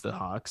behooves the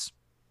Hawks,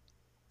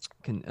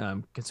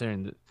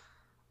 considering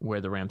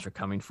where the Rams are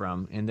coming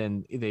from, and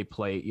then they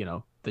play,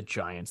 the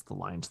Giants, the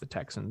Lions, the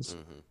Texans,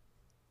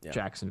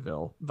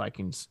 Jacksonville,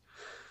 Vikings.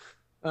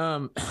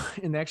 And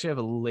they actually have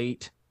a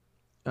late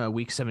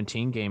Week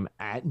 17 game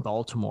at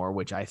Baltimore,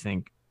 which I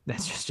think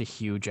that's just a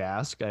huge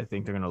ask. I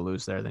think they're going to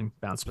lose there, then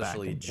bounce back.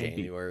 Especially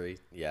January.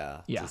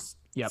 Just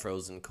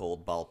frozen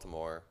cold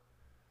Baltimore.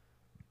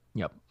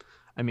 Yep.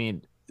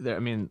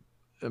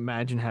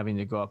 Imagine having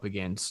to go up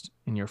against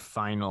in your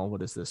final,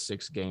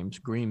 6 games,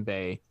 Green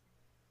Bay,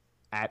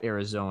 at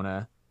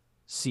Arizona,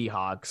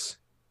 Seahawks,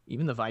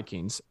 even the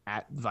Vikings,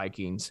 at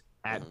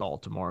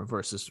Baltimore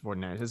versus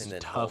 49ers. This is a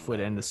tough way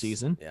to end the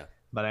season. Yeah.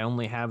 But I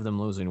only have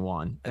them losing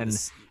one.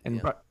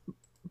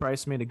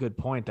 Bryce made a good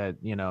point that,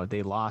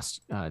 they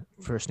lost,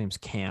 first name's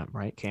Cam,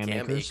 right? Cam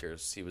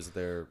Akers. He was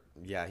their,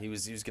 he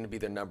was going to be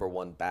their number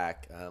 1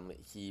 back.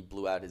 He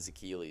blew out his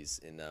Achilles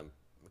a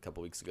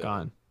couple weeks ago.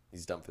 Gone.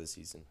 He's done for the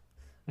season.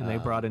 And they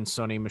brought in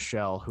Sony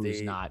Michel,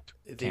 who's not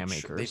Cam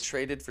Akers. They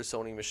traded for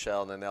Sony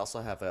Michel, and then they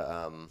also have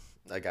a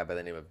guy by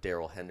the name of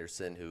Darrell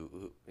Henderson,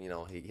 who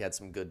he had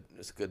some good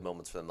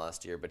moments for them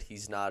last year, but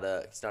he's not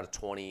a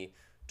 20,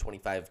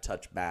 25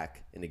 touch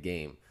back in a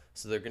game.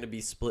 So they're going to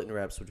be splitting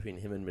reps between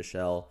him and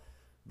Michelle.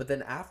 But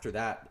then after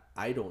that,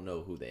 I don't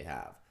know who they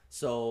have.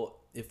 So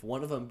if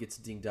one of them gets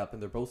dinged up,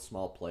 and they're both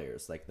small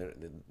players, like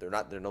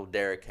they're no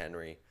Derrick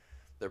Henry,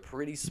 they're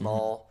pretty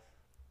small.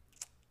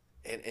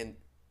 And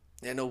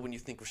I know when you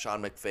think of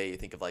Sean McVay, you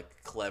think of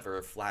like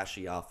clever,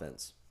 flashy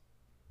offense.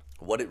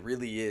 What it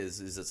really is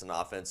it's an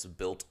offense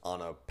built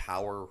on a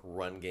power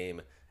run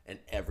game, and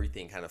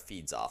everything kind of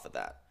feeds off of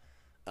that.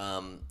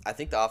 I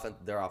think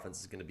their offense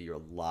is going to be a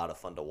lot of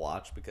fun to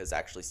watch, because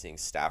actually seeing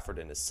Stafford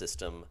in a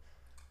system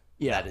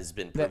that has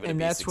been proven to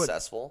be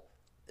successful,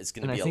 it's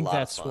going to be a lot of fun. And I think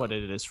that's what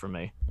it is for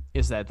me,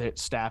 is that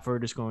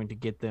Stafford is going to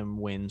get them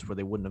wins where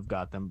they wouldn't have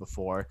got them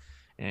before.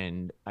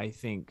 And I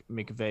think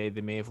McVay,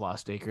 they may have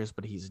lost Akers,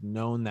 but he's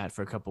known that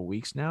for a couple of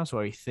weeks now. So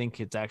I think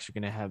it's actually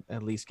going to have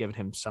at least given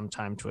him some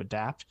time to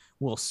adapt.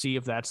 We'll see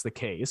if that's the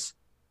case.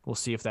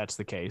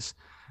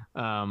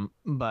 But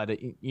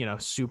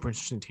super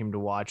interesting team to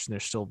watch,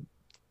 and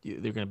they're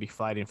going to be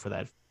fighting for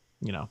that,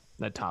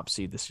 that top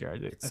seed this year.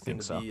 I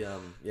think so.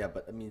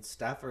 But I mean,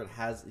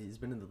 he's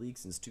been in the league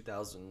since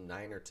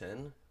 2009 or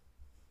 10.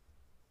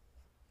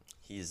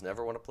 He's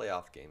never won a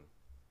playoff game.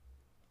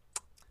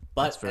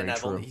 But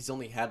he's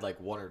only had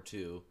like one or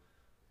two,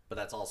 but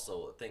that's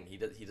also a thing. He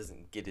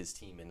doesn't get his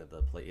team into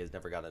the play. He has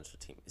never got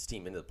his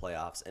team into the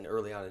playoffs. And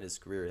early on in his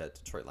career, that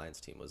Detroit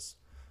Lions team was,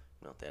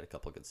 they had a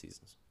couple of good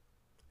seasons,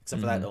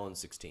 except for that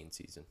 0-16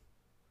 season.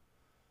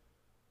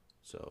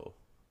 So,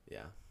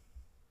 yeah.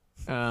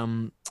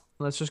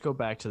 Let's just go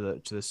back to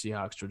the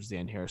Seahawks towards the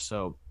end here.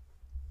 So,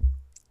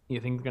 you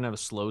think they're gonna have a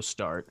slow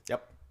start?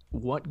 Yep.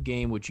 What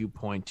game would you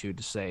point to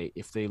say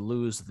if they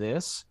lose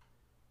this,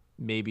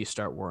 maybe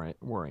start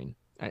worrying?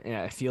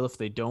 I feel if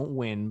they don't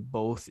win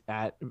both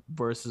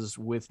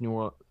with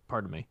New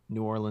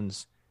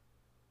Orleans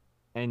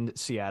and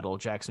Seattle,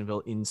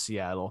 Jacksonville in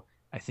Seattle,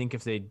 I think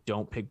if they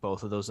don't pick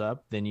both of those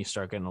up, then you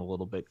start getting a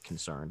little bit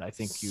concerned. I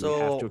think you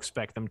have to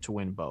expect them to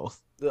win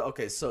both.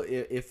 Okay, so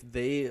if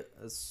they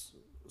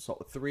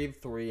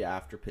 3-3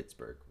 after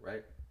Pittsburgh,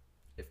 right?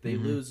 If they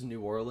lose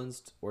New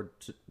Orleans or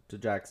to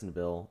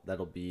Jacksonville,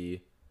 that'll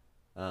be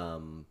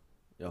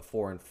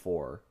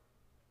 4-4.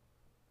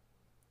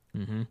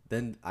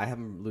 Then I have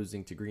them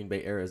losing to Green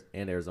Bay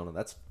and Arizona.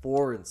 That's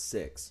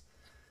 4-6.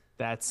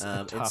 That's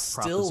a tough and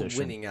still proposition.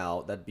 Winning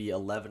out, that'd be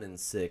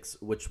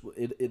 11-6, which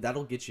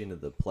that'll get you into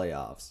the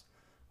playoffs.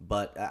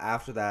 But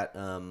after that,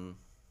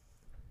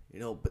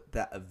 but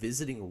that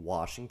visiting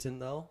Washington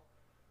though,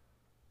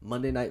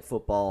 Monday Night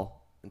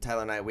Football, and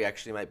Tyler and I, we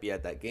actually might be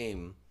at that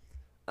game.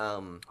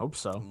 Hope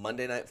so.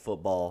 Monday Night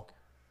Football.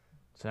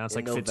 Sounds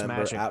like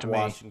Fitzmagic to me.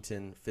 At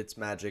Washington,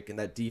 Fitzmagic, and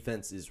that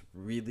defense is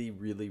really,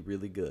 really,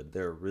 really good.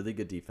 They're a really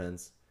good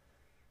defense.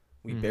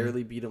 We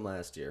barely beat them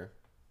last year.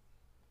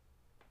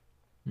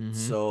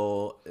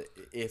 So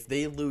if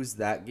they lose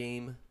that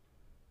game,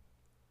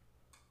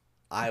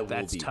 I will be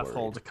worried. That's a tough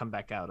hole to come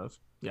back out of.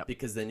 Yeah.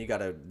 Because then you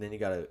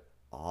gotta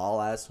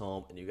all ass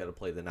home, and you gotta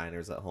play the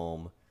Niners at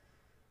home,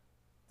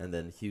 and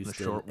then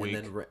Houston, and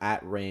then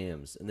at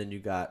Rams, and then you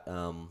got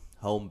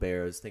home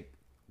Bears.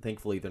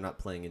 Thankfully, they're not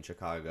playing in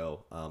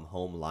Chicago.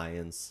 Home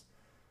Lions,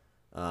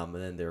 and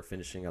then they're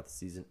finishing out the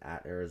season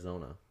at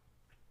Arizona,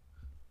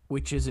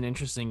 which is an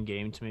interesting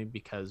game to me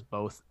because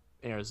both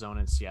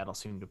Arizona and Seattle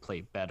seem to play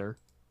better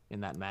in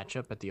that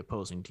matchup at the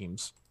opposing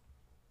team's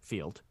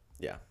field.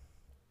 Yeah.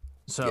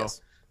 So, yes.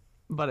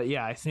 But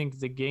yeah, I think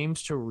the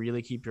games to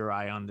really keep your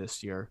eye on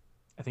this year,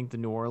 I think the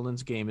New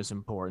Orleans game is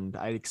important.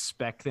 I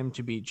expect them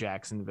to beat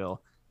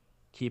Jacksonville.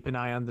 Keep an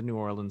eye on the New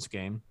Orleans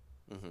game.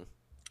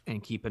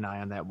 And keep an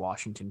eye on that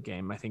Washington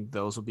game. I think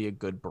those will be a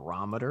good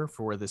barometer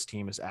for where this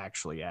team is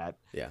actually at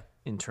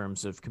in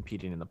terms of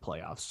competing in the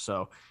playoffs.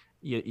 So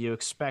you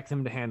expect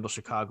them to handle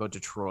Chicago,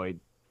 Detroit,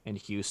 and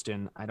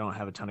Houston. I don't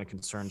have a ton of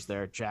concerns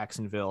there.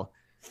 Jacksonville,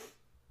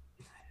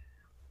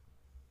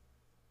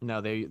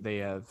 no, they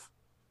have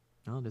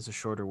 – no, there's a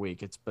shorter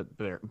week. It's but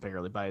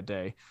barely by a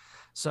day.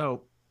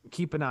 So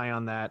keep an eye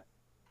on that.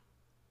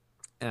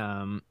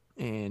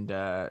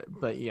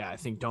 But yeah, I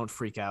think don't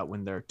freak out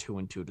when they're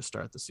 2-2 to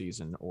start the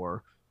season.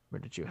 Or where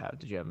did you have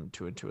them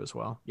 2-2 as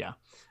well? Yeah,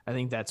 I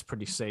think that's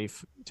pretty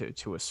safe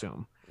to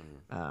assume.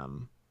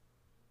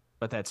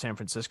 But that San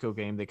Francisco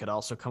game, they could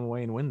also come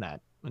away and win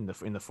that in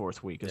the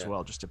fourth week as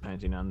well, just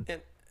depending on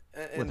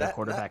what their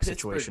quarterback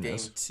situation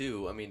is.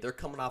 Too. I mean, they're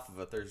coming off of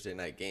a Thursday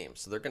night game,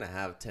 so they're going to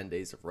have 10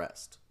 days of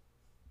rest.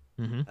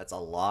 That's a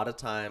lot of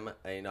time.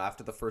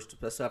 After the first,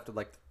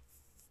 especially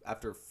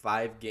after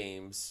 5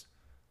 games.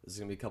 There's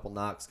going to be a couple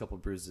knocks, a couple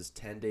bruises,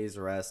 10 days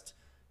of rest,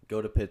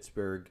 go to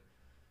Pittsburgh.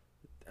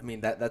 I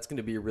mean, that's going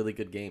to be a really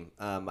good game.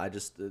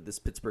 This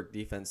Pittsburgh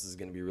defense is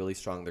going to be really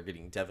strong. They're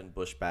getting Devin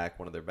Bush back,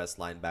 one of their best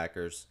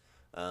linebackers.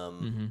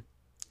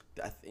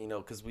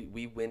 Because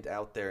we went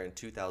out there in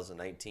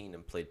 2019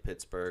 and played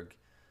Pittsburgh,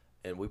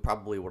 and we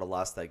probably would have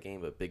lost that game,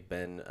 but Big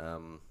Ben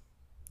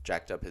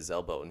jacked up his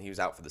elbow, and he was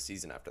out for the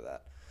season after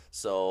that.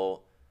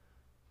 So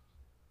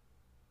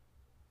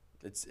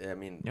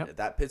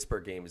that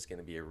Pittsburgh game is going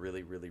to be a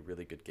really, really,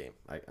 really good game.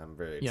 I'm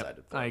very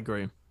excited for it. I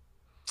agree.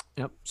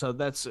 Yep. So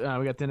that's we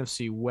got the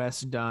NFC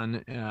West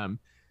done.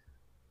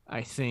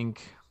 I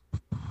think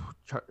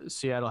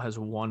Seattle has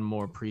one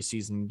more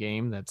preseason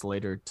game that's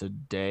later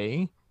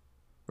today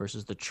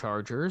versus the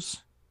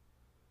Chargers.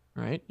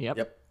 Right. Yep.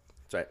 Yep,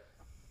 that's right.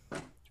 Do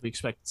we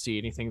expect to see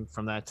anything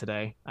from that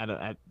today? I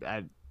don't.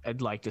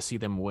 I'd like to see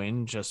them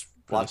win just for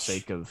the Watch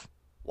sake of.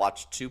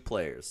 watch two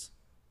players,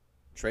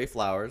 Trey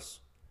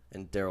Flowers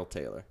and Daryl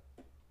Taylor.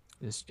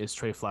 Is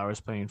Trey Flowers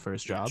playing for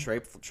his job?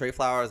 Trey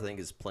Flowers, I think,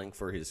 is playing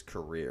for his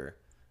career,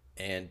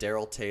 and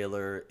Daryl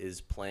Taylor is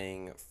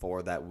playing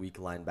for that weak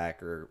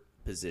linebacker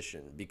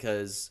position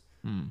because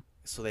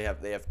so they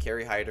have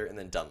Kerry Hyder and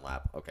then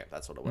Dunlap. Okay,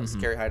 that's what it was.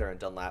 Kerry Hyder and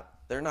Dunlap.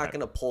 They're not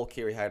going to pull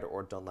Kerry Hyder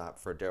or Dunlap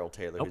for Daryl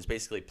Taylor, who's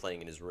basically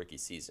playing in his rookie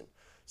season.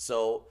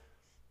 So,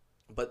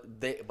 but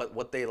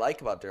what they like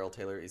about Daryl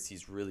Taylor is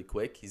he's really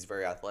quick. He's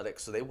very athletic.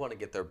 So they want to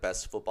get their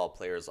best football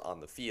players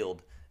on the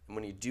field, and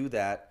when you do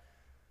that,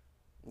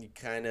 you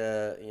kind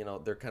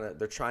of,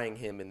 they're trying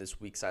him in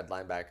this weak side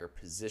linebacker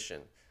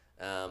position.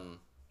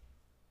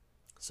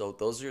 So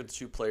those are the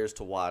two players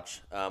to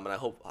watch, and I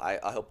hope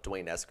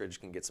Dwayne Eskridge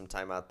can get some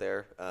time out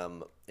there.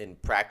 In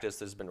practice,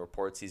 there's been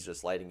reports he's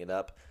just lighting it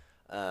up.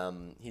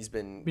 He's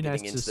been Be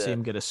nice to see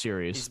him get a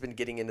series. He's been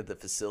getting into the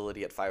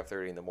facility at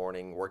 5:30 in the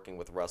morning, working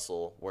with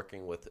Russell,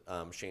 working with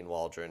Shane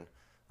Waldron.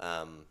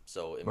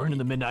 So burning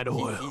the midnight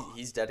oil.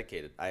 He's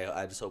dedicated.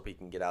 I just hope he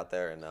can get out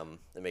there and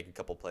make a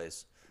couple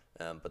plays.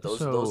 But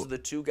those are the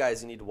two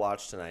guys you need to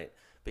watch tonight,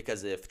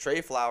 because if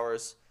Trey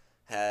Flowers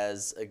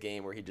has a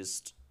game where he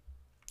just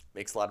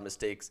makes a lot of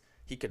mistakes,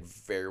 he could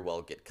very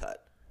well get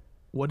cut.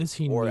 What does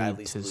he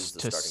need to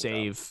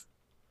save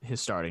his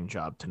starting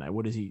job tonight?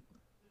 What does he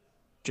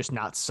just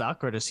not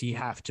suck, or does he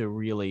have to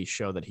really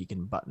show that he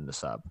can button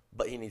this up?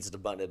 But he needs to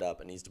button it up,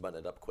 and needs to button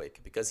it up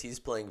quick, because he's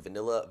playing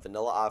vanilla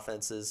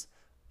offenses,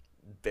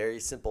 very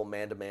simple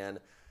man-to-man.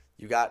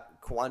 You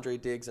got Quandre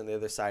Diggs on the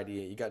other side of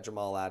you. You got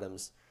Jamal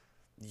Adams.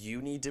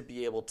 You need to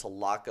be able to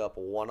lock up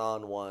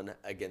one-on-one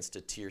against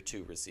a tier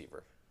 2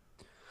 receiver.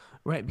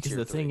 Right, because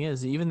the thing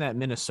is, even that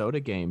Minnesota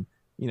game,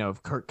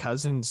 if Kirk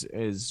Cousins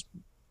is,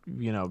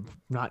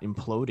 not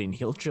imploding,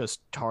 he'll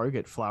just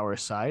target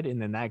Flowers' side,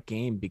 and then that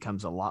game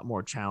becomes a lot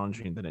more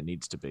challenging than it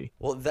needs to be.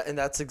 Well, and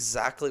that's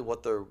exactly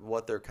what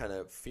they're kind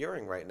of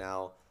fearing right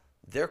now.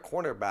 Their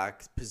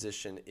cornerback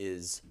position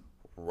is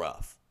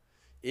rough.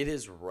 It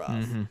is rough.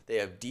 Mm-hmm. They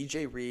have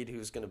DJ Reed,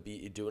 who's going to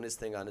be doing his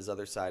thing on his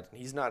other side.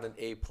 He's not an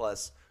A+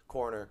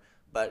 corner,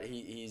 but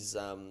he's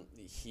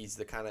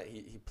the kind of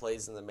he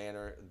plays in the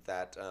manner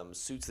that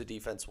suits the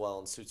defense well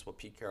and suits what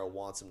Pete Carroll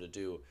wants him to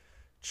do.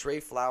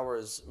 Trey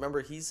Flowers,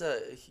 remember, he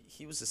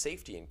was a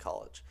safety in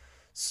college,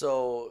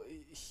 so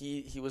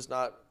he was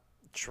not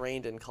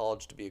trained in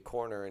college to be a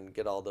corner and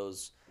get all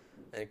those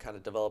and kind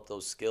of develop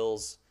those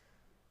skills.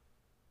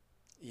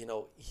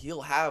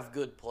 He'll have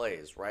good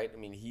plays, right? I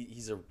mean,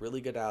 he's a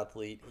really good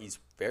athlete. He's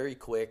very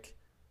quick.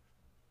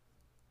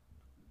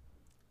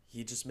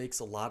 He just makes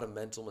a lot of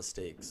mental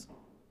mistakes.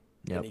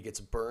 Yep. And he gets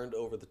burned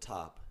over the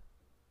top.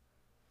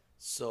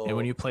 And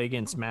when you play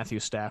against Matthew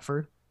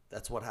Stafford,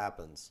 that's what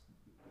happens.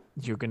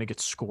 You're going to get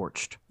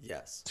scorched.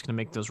 Yes. It's going to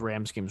make those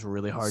Rams games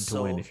really hard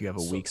to win if you have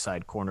a weak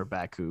side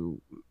cornerback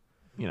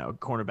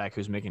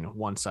who's making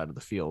one side of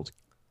the field.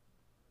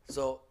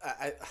 So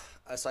I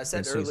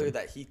said earlier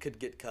that he could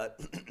get cut.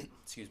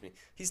 Excuse me.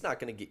 He's not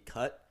going to get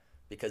cut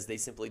because they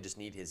simply just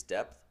need his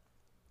depth.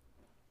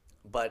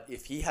 But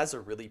if he has a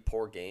really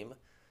poor game,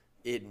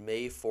 it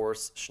may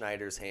force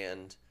Schneider's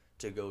hand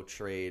to go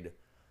trade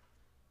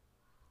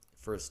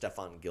for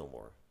Stephon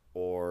Gilmore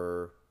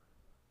or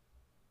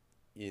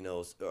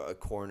a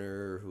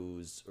corner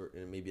or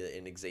maybe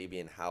an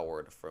Xavier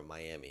Howard from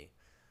Miami.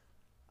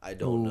 I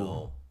don't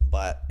know,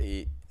 but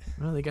they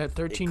got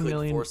 $13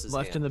 million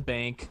left in the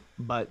bank,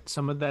 but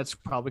some of that's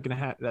probably gonna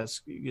have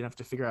you're gonna have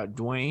to figure out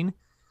Dwayne, and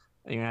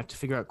you're gonna have to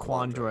figure out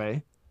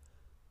Quandre.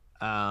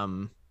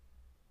 And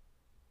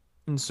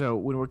so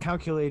when we're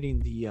calculating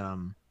the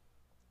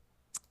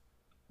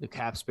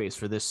cap space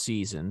for this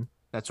season,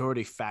 that's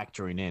already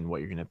factoring in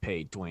what you're gonna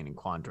pay Dwayne and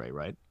Quandre,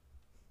 right?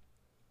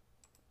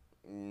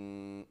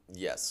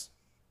 Yes.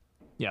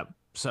 Yep.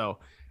 So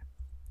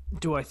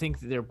do I think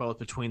that they're both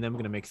between them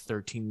going to make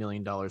 $13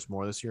 million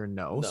more this year?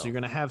 No. So you're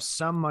going to have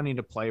some money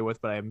to play with,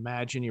 but I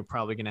imagine you're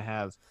probably going to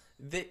have.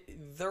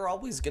 They're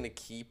always going to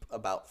keep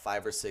about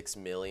 $5 or $6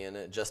 million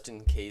just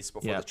in case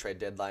before the trade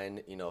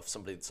deadline. If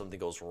something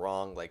goes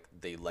wrong, like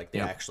they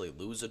actually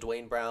lose a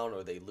Dwayne Brown,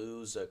 or they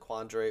lose a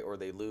Quandre, or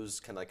they lose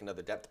kind of like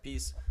another depth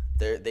piece.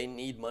 They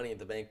need money in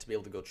the bank to be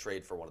able to go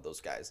trade for one of those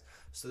guys.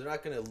 So they're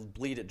not going to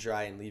bleed it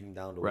dry and leave him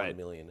down to $1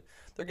 million.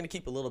 They're going to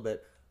keep a little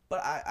bit.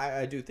 But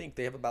I do think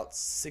they have about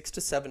 $6 to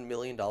 $7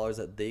 million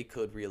that they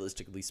could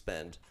realistically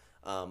spend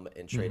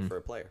and trade for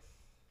a player.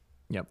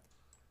 Yep.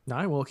 All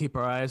right, we'll keep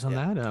our eyes on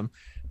that.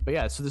 But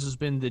yeah, so this has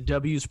been the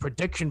W's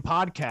Prediction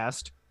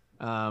Podcast,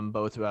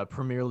 both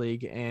Premier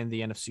League and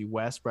the NFC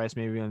West. Bryce,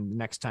 maybe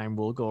next time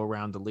we'll go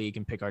around the league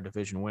and pick our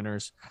division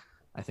winners.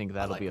 I think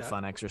that'll be a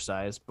fun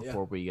exercise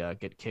before we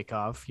get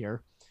kickoff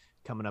here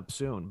coming up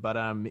soon. But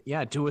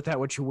do with that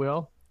what you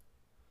will.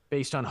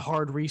 based on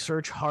hard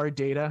research, hard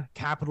data.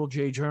 Capital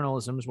J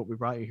journalism is what we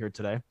brought you here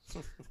today.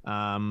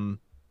 And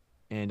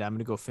I'm going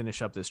to go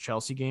finish up this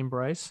Chelsea game,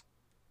 Bryce.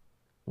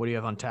 What do you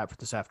have on tap for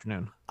this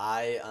afternoon?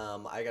 I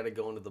got to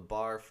go into the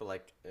bar for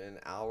like an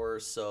hour or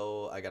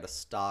so. I got to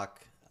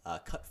stock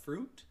cut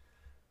fruit.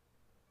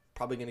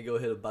 Probably going to go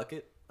hit a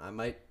bucket. I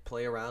might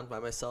play around by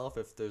myself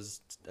if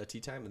there's a tea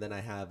time. And then I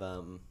have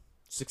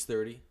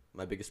 6:30,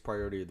 my biggest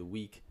priority of the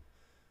week.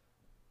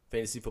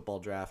 Fantasy football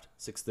draft,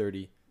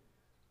 6:30.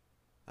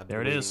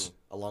 There it is.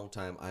 A long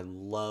time. I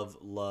love,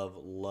 love,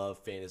 love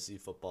fantasy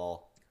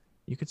football.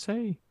 You could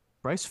say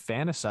Bryce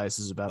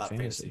fantasizes about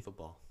fantasy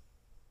football.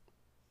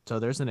 So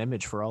there's an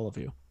image for all of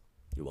you.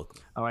 You're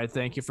welcome. All right.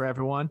 Thank you for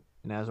everyone.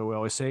 And as we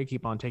always say,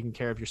 keep on taking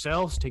care of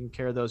yourselves, taking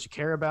care of those you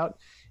care about.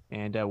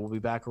 And we'll be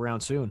back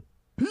around soon.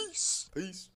 Peace. Peace.